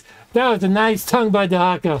points. That was a nice tongue by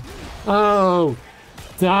Dahaka. Oh,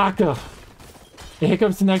 Dahaka. Here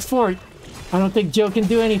comes the next fort. I don't think Joe can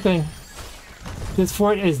do anything. This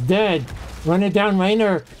fort is dead. Running down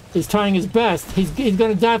Rainer is trying his best. He's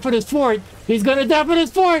gonna die for this fort. He's gonna die for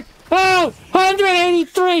this fort. Oh,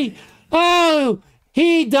 183. Oh,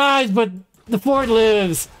 he dies, but the fort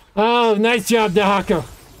lives. Oh, nice job, Dahaka.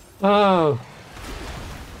 Oh.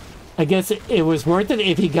 I guess it was worth it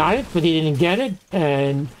if he got it, but he didn't get it.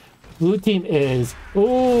 And blue team is...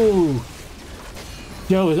 ooh.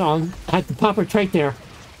 Joe is on... had the proper trait there.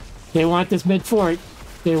 They want this mid-fort.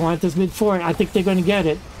 They want this mid-fort. I think they're going to get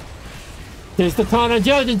it. There's the taunt on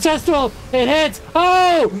Joe's ancestral. It hits.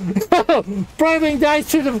 Oh! Bribing dies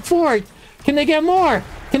to the fort. Can they get more?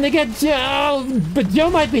 Can they get Joe? Oh, but Joe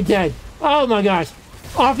might be dead. Oh my gosh.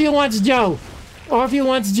 Orphea wants Joe. Orphea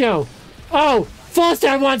wants Joe. Oh!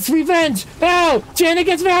 Falstaff wants revenge! Oh! Jaina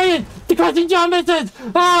gets Variant! The crushing jaw misses!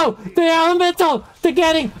 Oh! The elemental! They're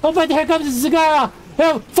getting... oh, but here comes the Zagara!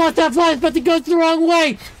 Oh! Falstaff flies, but it goes the wrong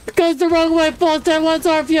way! It goes the wrong way! Falstaff wants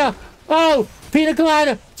Orphea! Oh! Pina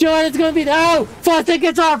Colada! Joanna's gonna be... oh! Falstaff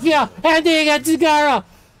gets Orphea! And he gets Zagara!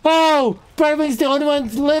 Oh! Brightwing's the only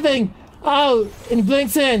one living! Oh! And he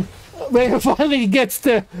blinks in! Rainer finally gets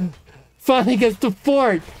the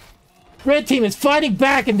fort! Red team is fighting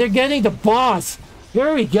back and they're getting the boss.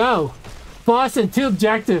 Here we go. Boss and 2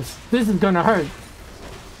 objectives. This is gonna hurt.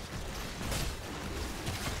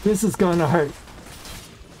 This is gonna hurt.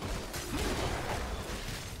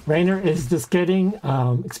 Rainer is just getting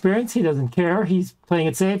experience. He doesn't care. He's playing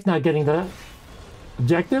it safe, not getting the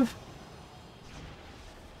objective.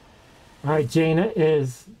 Alright, Jaina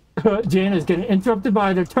is getting interrupted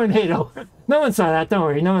by the tornado. No one saw that, don't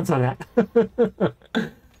worry, no one saw that.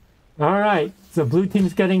 All right, so blue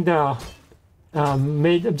team's getting the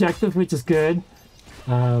mid objective, which is good.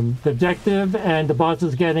 The objective and the boss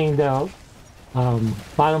is getting the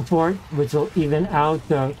bottom fort, which will even out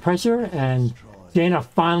the pressure. And Jaina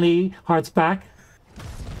finally hearts back.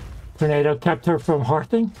 Tornado kept her from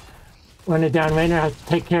hearting. When it down, Rainer has to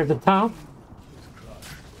take care of the top.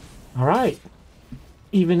 All right,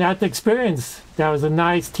 even at the experience, that was a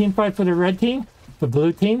nice team fight for the red team. The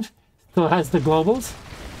blue team still has the globals.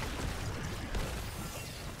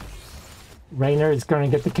 Rainer is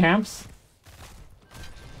going to get the camps.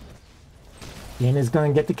 Jaina is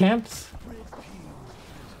going to get the camps.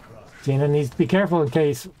 Jaina needs to be careful in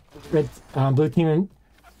case blue team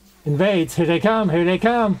invades. Here they come. Here they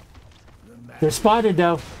come. They're spotted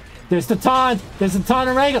though. There's the taunt. There's the taunt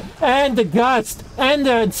and Regal. And the gust. And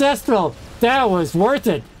the ancestral. That was worth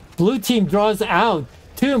it. Blue team draws out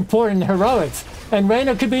 2 important heroics. And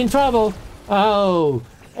Rainer could be in trouble. Oh.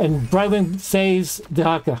 And Brightwing saves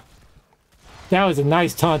Dahaka. That was a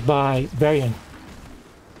nice taunt by Varian.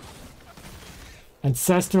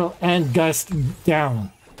 Ancestral and Gust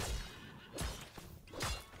down.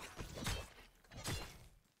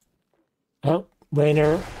 Oh,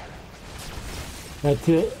 Rainer had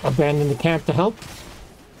to abandon the camp to help.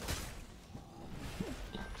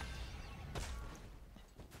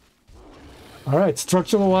 Alright,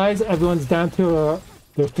 structural wise, everyone's down to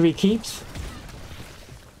their 3 keeps.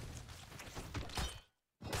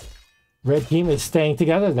 Red team is staying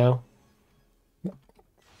together, though. I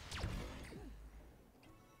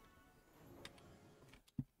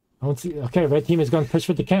don't see... okay, red team is going to push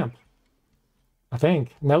for the camp. I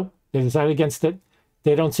think. Nope. They decided against it.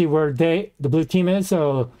 They don't see where the blue team is,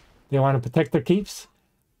 so they want to protect their keeps.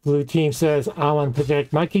 Blue team says, I want to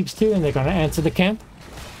protect my keeps too, and they're going to answer the camp.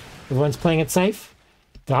 Everyone's playing it safe.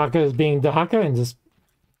 Dahaka is being Dahaka and just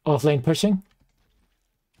off-lane pushing.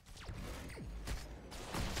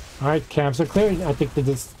 Alright, camps are cleared. I think they're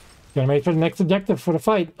just going to wait for the next objective for the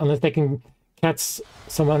fight, unless they can catch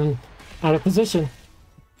someone out of position.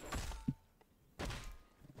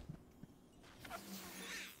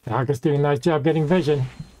 Dahaka's doing a nice job getting vision.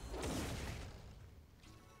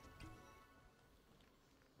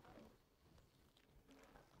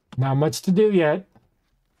 Not much to do yet.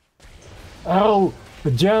 Oh,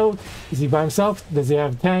 but Joe, is he by himself? Does he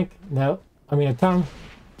have a tank? No. I mean a tongue,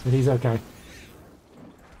 but he's okay.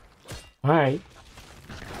 Alright.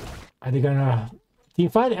 Are they gonna team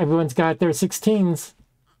fight? Everyone's got their 16s.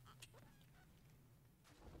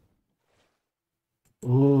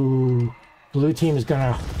 Ooh. Blue team is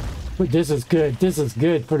gonna... this is good. This is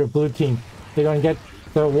good for the blue team. They're gonna get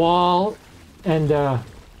the wall and the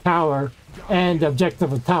tower and the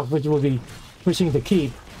objective on top, which will be pushing the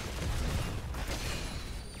keep.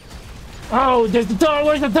 Oh, there's the taunt!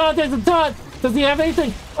 Where's the taunt? There's the taunt! Does he have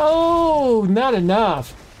anything? Oh, not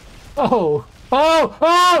enough. Oh,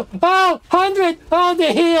 100. Oh,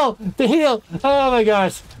 the heal. Oh my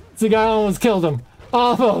gosh. The guy almost killed him.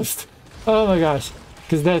 Almost. Oh my gosh.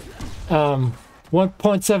 Because that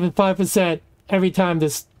 1.75% every time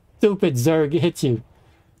this stupid Zerg hits you.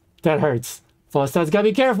 That hurts. Falstaff's gotta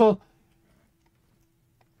be careful.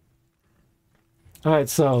 Alright,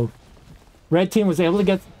 so red team was able to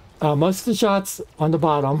get most of the shots on the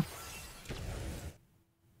bottom.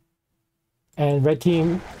 And red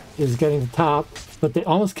team is getting the top, but they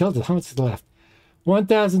almost killed it. How much is left?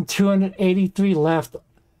 1,283 left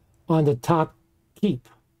on the top keep.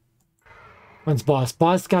 When's boss?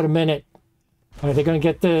 Boss got a minute. All right, they're going to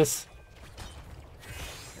get this.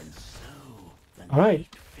 All right.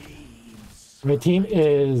 Red team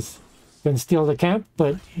is going to steal the camp,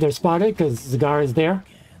 but they're spotted because Zagar is there.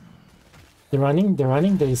 They're running.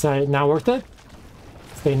 They decided not worth it.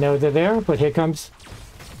 They know they're there, but here comes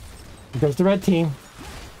the red team.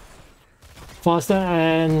 Foster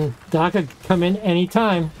and Daka come in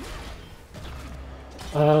anytime.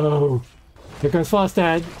 Oh, here comes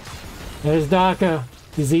Fostad. There's Daka.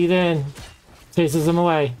 He's in. Chases him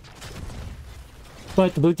away.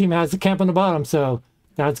 But the blue team has the camp on the bottom, so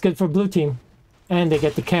that's good for blue team. And they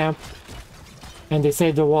get the camp. And they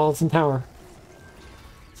save their walls and tower.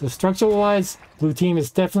 So structural-wise, blue team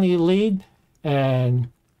is definitely the lead.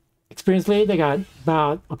 And experience lead, they got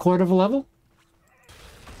about a quarter of a level.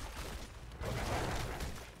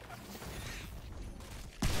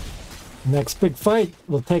 Next big fight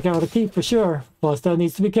will take out a keep for sure. Falstaff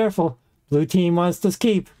needs to be careful. Blue team wants this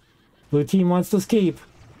keep. Blue team wants this keep.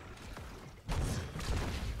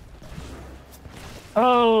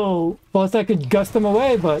 Oh! Falstaff could gust them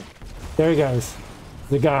away, but there he goes.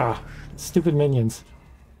 The stupid minions.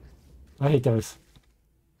 I hate those.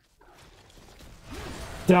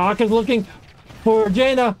 Doc is looking for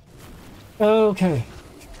Jaina. Okay.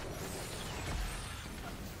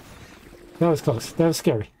 That was close. That was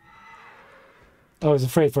scary. I was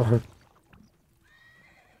afraid for her.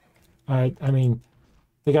 Alright, I mean,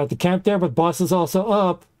 they got the camp there, but boss is also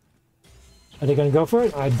up. Are they going to go for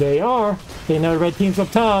it? They are. They know the red team's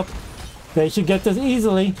up top. They should get this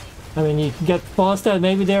easily. I mean, you can get the boss that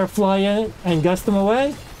maybe they're fly in it and gust them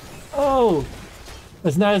away. Oh!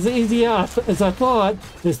 It's not as easy as I thought.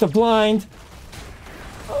 There's the blind.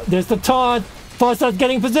 There's the taunt. Falstaff's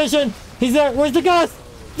getting position. He's there. Where's the gust?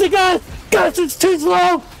 The gust! Gust is too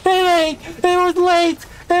slow! It ain't! It was late!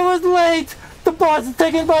 It was late! The boss is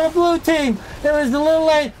taken by the blue team! It was a little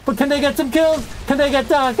late, but can they get some kills? Can they get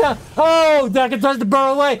Daka? Oh! Daka tries to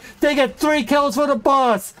burrow away! They get 3 kills for the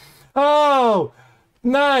boss! Oh!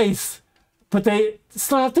 Nice! But they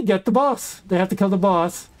still have to get the boss. They have to kill the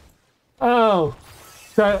boss. Oh!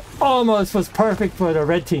 That almost was perfect for the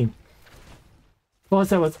red team. Boss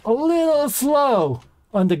that was a little slow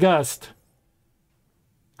on the gust.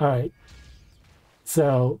 Alright.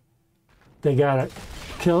 So, they gotta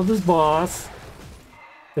kill this boss.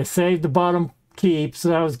 They saved the bottom keep, so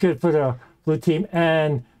that was good for the blue team.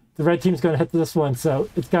 And the red team's gonna hit this one, so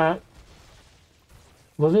it's got...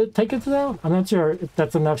 Will it take it to that? I'm not sure if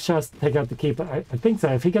that's enough shots to take out the keep. I think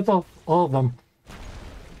so. If he gets all of them,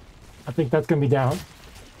 I think that's gonna be down.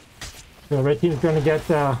 So the red team's gonna get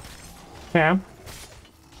camp.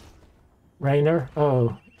 Rainer.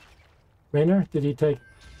 Oh. Rainer? Did he take...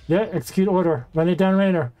 Yeah, execute order. Run it down,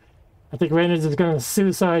 Rainer. I think Rainer's is going to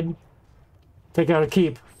suicide. Take out a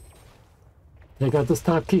keep. Take out this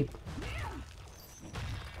top keep.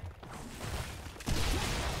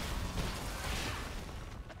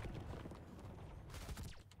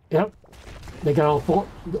 Yep. They got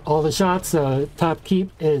all the shots, so top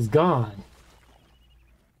keep is gone.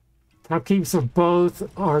 Top keeps of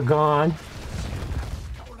both are gone.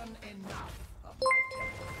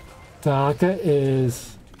 Daka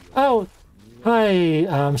is... Oh!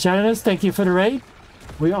 Hi, Shadowless, thank you for the raid.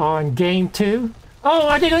 We are on game 2. Oh,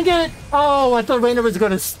 I didn't get it! Oh, I thought Rainer was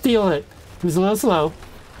going to steal it. He was a little slow.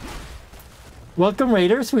 Welcome,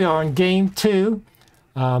 Raiders. We are on game 2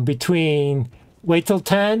 between Wait Till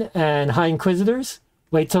 10 and High Inquisitors.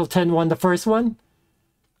 Wait Till 10 won the first one.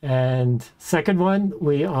 And second one,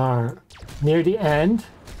 we are near the end.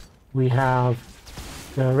 We have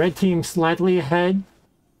the red team slightly ahead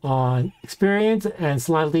on experience and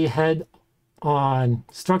slightly ahead on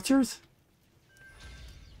structures.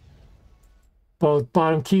 Both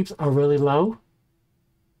bottom keeps are really low.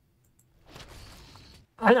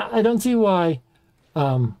 I don't see why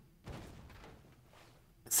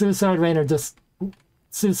Suicide Rainer just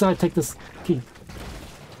suicide take this keep.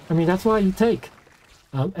 I mean, that's why you take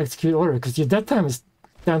execute order, because your death time is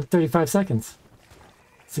down to 35 seconds.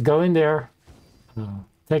 So go in there,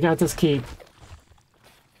 Take out this keep.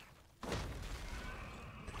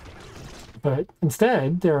 But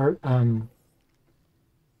instead, they're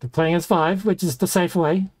playing as 5, which is the safe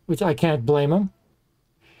way, which I can't blame them.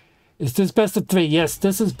 Is this best of 3? Yes,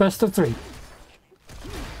 this is best of 3.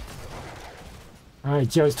 All right,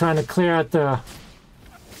 Joe's trying to clear out the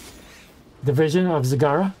division of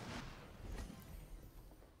Zagara.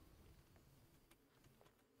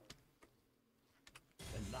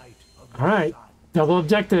 All right, double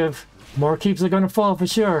objective. More keeps are going to fall for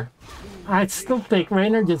sure. I still think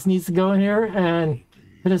Raynor just needs to go in here and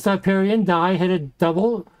hit his Hyperion, die, hit a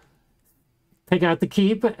double, take out the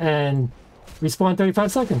keep, and respawn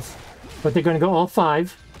 35 seconds. But they're going to go all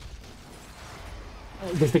 5.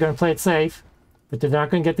 I guess they're going to play it safe, but they're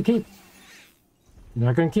not going to get the keep. They're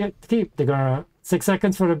not going to get the keep. They're going to 6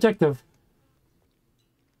 seconds for the objective.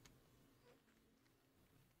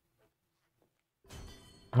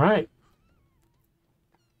 All right.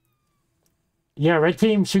 Yeah, red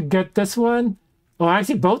team should get this one. Well,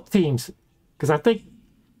 actually, both teams. Because I think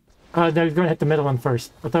they're going to hit the middle one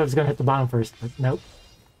first. I thought it was going to hit the bottom first, but nope.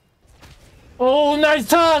 Oh, nice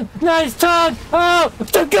tongue! Nice tongue! Oh,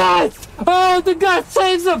 the gust! Oh, the gust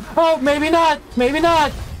saves him! Oh, maybe not! Maybe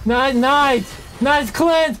not! Nice! Nice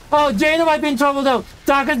cleanse! Oh, Jaina might be in trouble, though.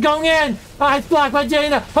 Daka's going in! Oh, it's blocked by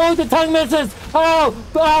Jaina! Oh, the tongue misses! Oh,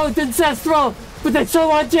 it's ancestral! But they still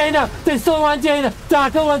want Jaina! They still want Jaina!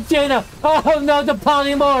 Daka wants Jaina! Oh no, the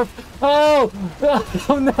polymorph! Oh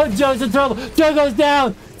no, Joe's in trouble! Joe goes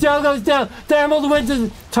down! Joe goes down! The Emerald Winds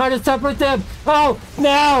is trying to separate them! Oh,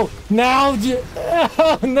 now!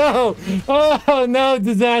 Oh no! Oh no,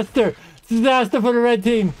 disaster! Disaster for the red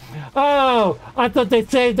team! Oh, I thought they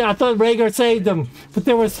saved them. I thought Rhaegar saved them, but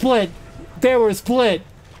they were split. They were split.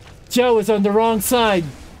 Joe was on the wrong side,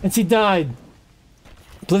 and she died.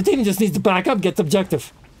 Blue team just needs to back up, get the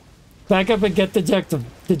objective. Back up and get the objective.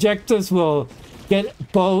 The objectives will get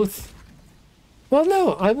both. Well,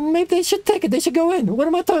 no, maybe they should take it. They should go in. What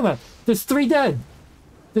am I talking about? There's 3 dead.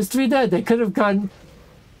 There's 3 dead. They could have gotten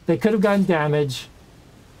damage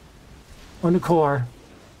on the core.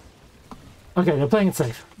 Okay, they're playing it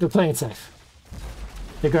safe. They're playing it safe.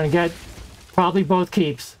 They're going to get probably both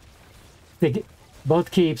keeps. They get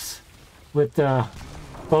both keeps with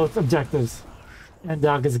both objectives. And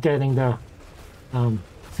Doc is getting the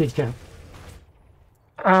siege cap.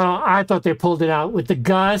 I thought they pulled it out with the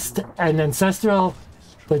gust and ancestral,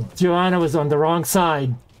 but Joanna was on the wrong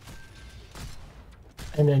side.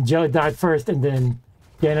 And then Joe died first, and then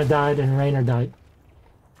Jaina died, and Raynor died.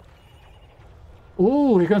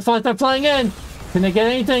 Ooh, you're gonna start flying in. Can they get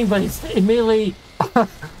anything? But he's immediately.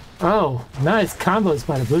 Oh, nice combos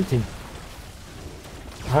by the blue team.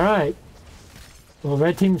 All right. Well,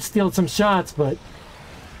 red team stealed some shots, but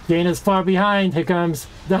Jaina's far behind. Here comes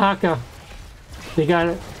the Haka. They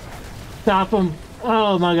gotta stop him.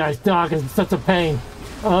 Oh my gosh, Doc is such a pain.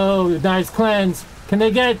 Oh, nice cleanse. Can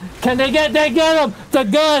they get they get him! The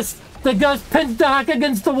gust pinched the Haka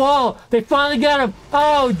against the wall. They finally get him.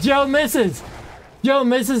 Oh, Joe misses. Joe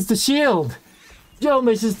misses the shield. Joe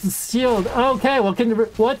misses the shield. Okay, what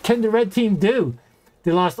can the red team do?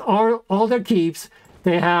 They lost all their keeps.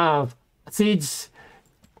 They have siege.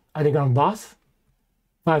 Are they going boss?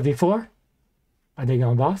 5v4? Are they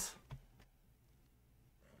going boss?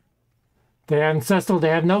 They have ancestral. They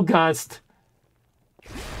have no gust.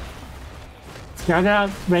 Scout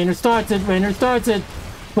out. Raynor starts it. Raynor starts it.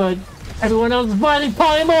 But everyone else is fighting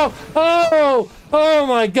polymorph. Oh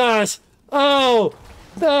my gosh. Oh,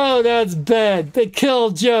 that's bad. They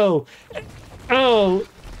killed Joe. Oh,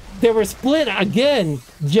 they were split again.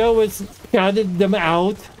 Joe was scouted them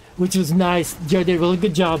out, which was nice. Joe did a really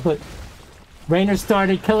good job, but Raynor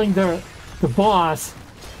started killing the boss.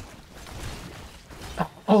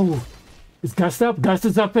 Oh, is Gust up? Gust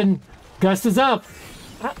is up and Gust is up.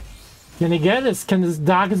 Can he get us?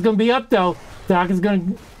 Doc is going to be up though. Doc is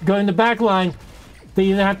going to go in the back line. They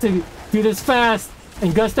either have to do this fast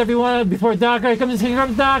and gust everyone before Doc. Here comes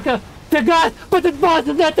Doc. The Gust, but the boss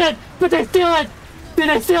is not dead. But they steal it. Did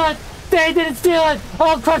they steal it? They didn't steal it.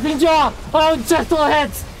 Oh, crushing jaw. Oh, just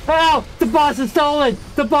hits. Oh, the boss is stolen.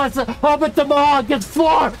 The boss. Oh, but the Maw gets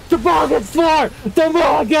 4. The Maw gets 4. The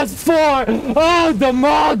Maw gets 4. Oh, the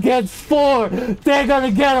Maw gets 4. They're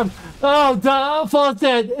gonna get him. Oh, the False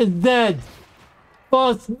Dead is dead.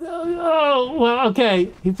 False. Oh, well, okay.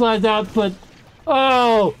 He flies out, but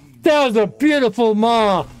oh, that was a beautiful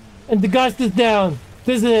Maw. And the Gust is down.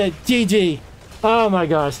 This is it. GG. Oh my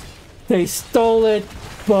gosh. They stole it,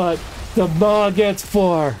 but the Maw gets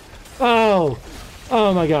 4. Oh.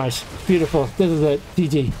 Oh my gosh, beautiful. This is it.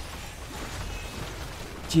 GG.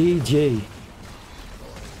 GG.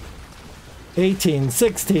 18,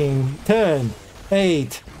 16, 10,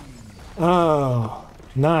 8. Oh,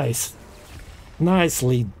 nice.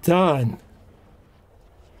 Nicely done.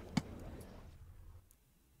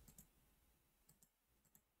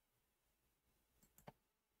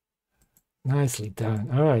 Nicely done.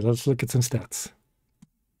 All right, let's look at some stats.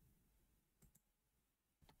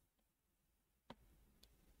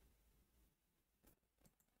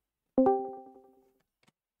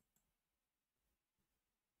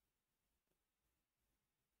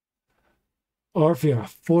 Orphea,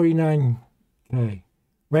 49. Okay.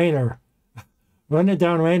 Rainer. Run it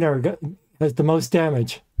down, Rainer has the most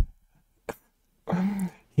damage.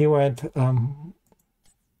 He went,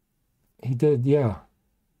 he did, yeah.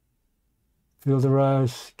 Feel the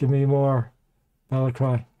rush, give me more. Battle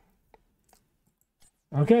cry.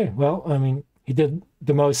 Okay, well, I mean, he did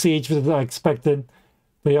the most siege was I expected,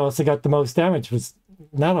 but he also got the most damage, was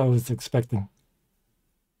not what I was expecting.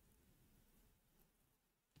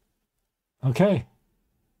 Okay,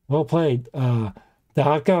 well played.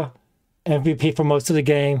 Dahaka, MVP for most of the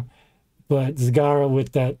game, but Zagara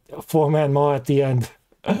with that 4-man maul at the end.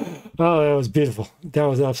 Oh, that was beautiful. That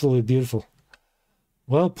was absolutely beautiful.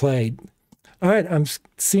 Well played. All right, I'm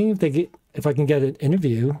seeing if I can get an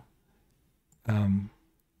interview. No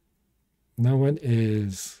one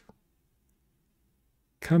is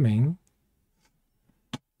coming.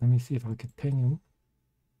 Let me see if I could ping him.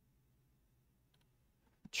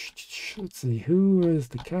 Let's see, who was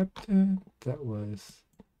the captain? That was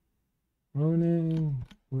Ronan.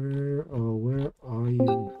 Where are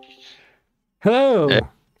you? Hello. Hey,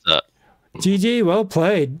 what's up? GG, well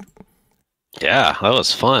played. Yeah, that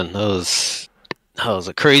was fun. That was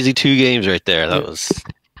a crazy 2 games right there. That was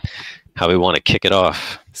how we want to kick it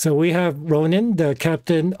off. So we have Ronan, the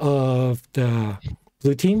captain of the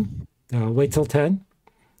blue team. Wait till 10.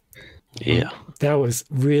 Yeah. That was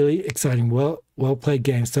really exciting. Well played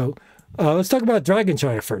game. So let's talk about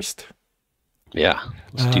Dragonshire first. Yeah,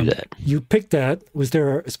 let's do that. You picked that. Was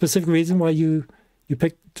there a specific reason why you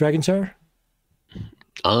picked Dragonshire?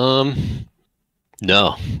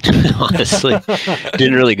 No. Honestly.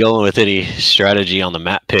 Didn't really go in with any strategy on the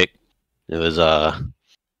map pick. It was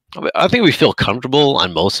I think we feel comfortable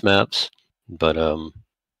on most maps, but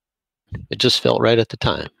it just felt right at the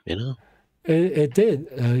time, you know? It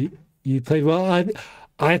did. You played well.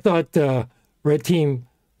 I thought red team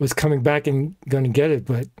was coming back and going to get it,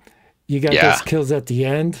 but you got those kills at the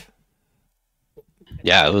end.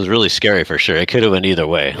 Yeah, it was really scary for sure. It could have went either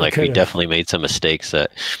way. Like we definitely made some mistakes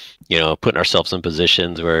that, you know, putting ourselves in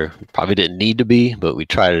positions where we probably didn't need to be, but we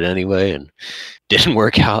tried it anyway and didn't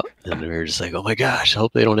work out. And we were just like, oh my gosh, I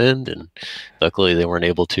hope they don't end. And luckily they weren't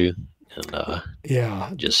able to. And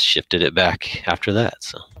just shifted it back after that.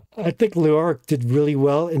 So I think Luark did really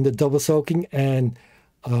well in the double soaking and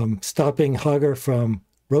stopping Hugger from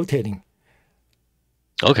rotating.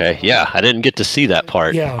 Okay, yeah, I didn't get to see that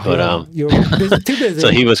part. Yeah, but you were too busy. So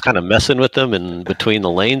he was kind of messing with them in between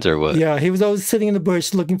the lanes, or what? Yeah, he was always sitting in the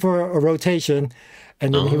bush looking for a rotation,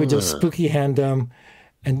 and then he would just spooky hand them,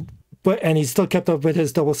 and he still kept up with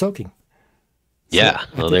his double soaking. So yeah,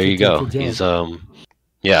 well, there you go. He's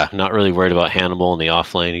not really worried about Hannibal in the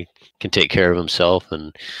off lane. He can take care of himself,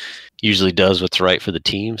 and usually does what's right for the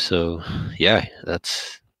team. So yeah,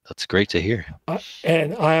 that's great to hear.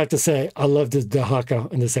 And I have to say, I loved the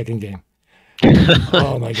Dahaka in the second game.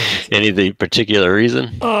 Oh my God. Any particular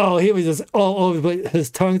reason? Oh, he was just all over, but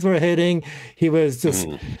his tongues were hitting. He was just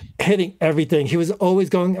hitting everything. He was always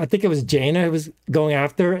going, I think it was Jaina who was going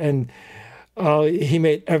after, and he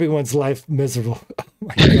made everyone's life miserable. Oh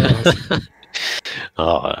my gosh.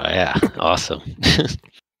 Oh, yeah. Awesome.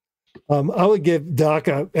 I would give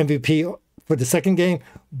Dahaka MVP for the second game,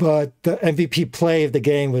 but the MVP play of the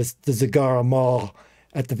game was the Zagara Maul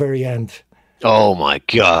at the very end. Oh my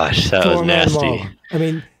gosh, that was nasty. Maul. I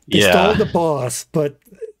mean, they stole the boss, but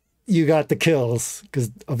you got the kills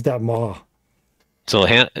because of that Maul. So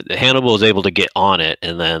Hannibal was able to get on it,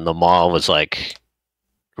 and then the Maul was like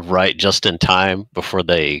right just in time before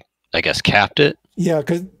they, I guess, capped it. Yeah,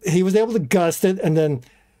 because he was able to gust it, and then,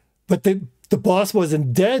 but the boss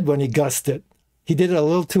wasn't dead when he gusted it. He did it a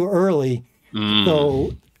little too early.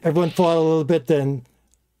 So everyone fought a little bit. Then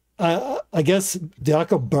I guess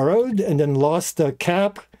Dahaka burrowed and then lost the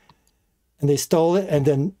cap, and they stole it. And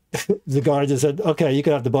then the guard just said, "Okay, you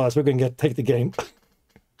can have the boss. We're going to take the game."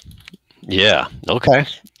 Yeah. Okay.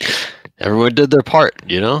 Everyone did their part,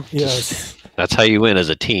 you know. Yes. That's how you win as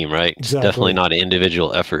a team, right? Exactly. It's definitely not an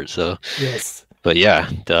individual effort. So. Yes. But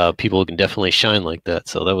yeah, people can definitely shine like that.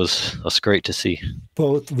 So that's great to see.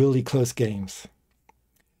 Both really close games.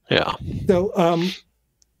 Yeah. So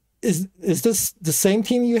is this the same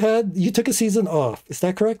team you had? You took a season off. Is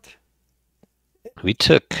that correct? We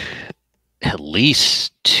took at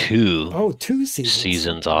least two 2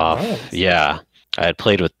 seasons off. Nice. Yeah, I had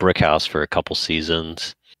played with Brickhouse for a couple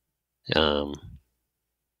seasons, and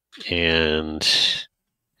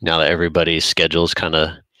now that everybody's schedules kind of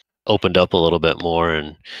opened up a little bit more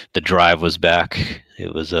and the drive was back,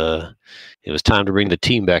 it was time to bring the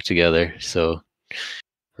team back together. So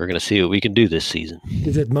we're gonna see what we can do this season.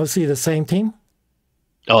 Is it mostly the same team?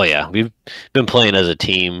 Oh yeah, we've been playing as a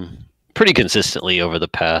team pretty consistently over the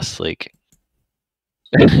past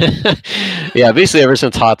yeah, basically ever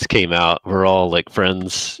since HOTS came out, we're all like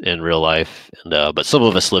friends in real life, and but some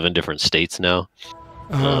of us live in different states now.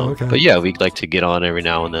 Okay. But yeah, we like to get on every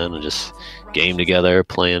now and then and just game together,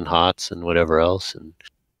 playing HOTS and whatever else, and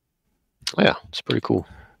yeah, it's pretty cool.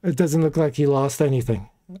 It doesn't look like he lost anything.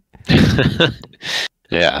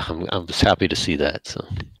 Yeah, I'm just happy to see that. So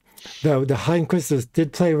The High Inquisitors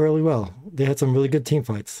did play really well. They had some really good team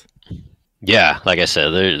fights. yeah, like I said,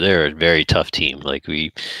 they're a very tough team. Like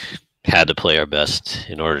we had to play our best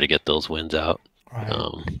in order to get those wins out. Right.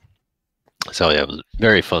 So yeah, it was a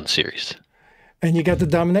very fun series. And you got the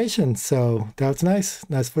domination, so that's nice.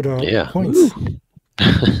 Nice for the points.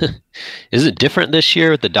 Is it different this year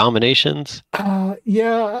with the dominations?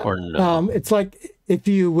 Yeah. Or no? It's like if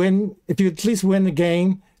you at least win the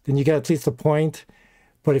game, then you get at least a point.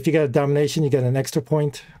 But if you got a domination, you get an extra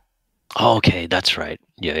point. Oh, okay, that's right.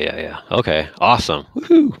 Yeah. Okay, awesome.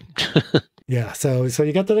 Woohoo! Yeah, so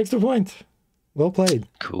you got that extra point. Well played.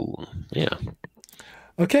 Cool. Yeah.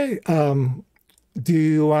 Okay. Do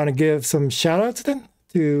you want to give some shout outs then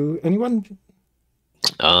to anyone?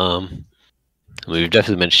 We've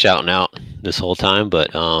definitely been shouting out this whole time,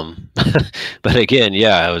 but but again,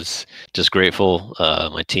 yeah, I was just grateful.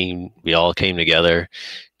 My team, we all came together.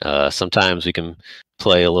 Sometimes we can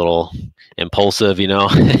play a little impulsive,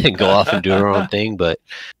 and go off and do our own thing, but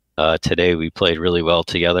today we played really well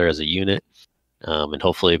together as a unit, and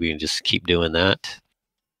hopefully we can just keep doing that.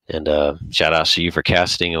 And shout out to you for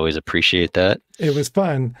casting. Always appreciate that. It was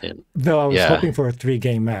fun, though I was hoping for a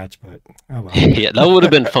 3-game match, but oh well. Yeah, that would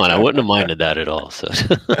have been fun. I wouldn't have minded that at all. So,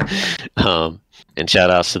 and shout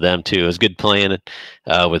outs to them too. It was good playing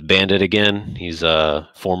with Bandit again. He's a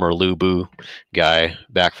former Lubu guy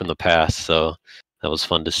back from the past, so that was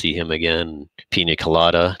fun to see him again. Pina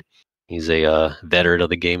Colada, he's a veteran of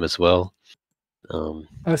the game as well. So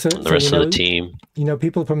the rest of the team.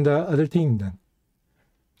 People from the other team then.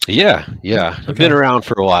 Yeah. I've been around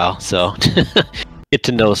for a while, so get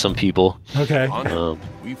to know some people. Okay.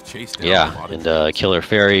 We've chased and Killer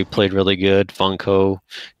Fairy played really good. Funko,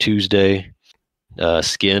 Tuesday,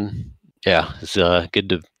 Skin. Yeah, it's good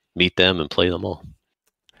to meet them and play them all.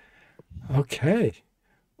 Okay.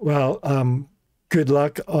 Well, good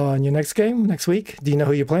luck on your next game next week. Do you know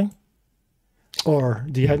who you're playing? Or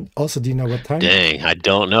do you know what time? Dang, I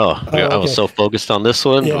don't know. Okay. I was so focused on this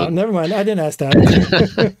one. Yeah, never mind. I didn't ask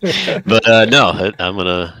that. But no, I'm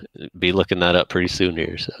gonna be looking that up pretty soon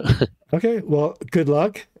here. So. Okay, well, good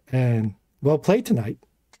luck and well played tonight.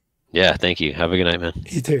 Yeah, thank you. Have a good night, man.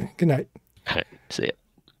 You too. Good night. All right, see ya.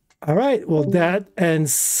 All right. Well, that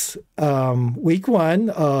ends week 1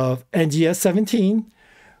 of NGS17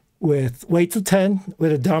 with weights of 10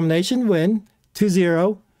 with a domination win,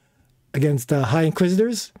 2-0. Against the High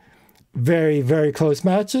Inquisitors. Very, very close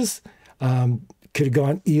matches. Could have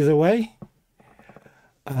gone either way.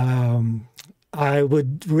 I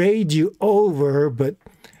would raid you over, but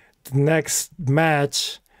the next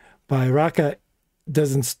match by Raka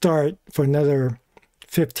doesn't start for another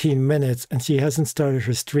 15 minutes, and she hasn't started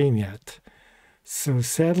her stream yet. So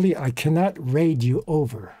sadly, I cannot raid you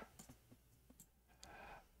over.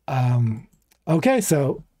 Okay,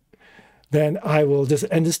 so then I will just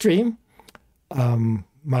end the stream.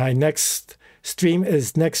 My next stream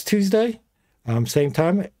is next Tuesday, same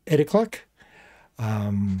time, 8 o'clock.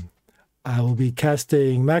 I will be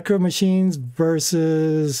casting Macro Machines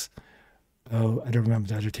versus... Oh, I don't remember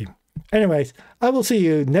the other team. Anyways, I will see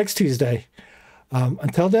you next Tuesday.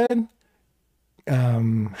 Until then,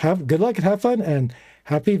 have good luck and have fun, and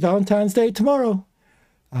happy Valentine's Day tomorrow.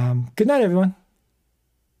 Good night, everyone.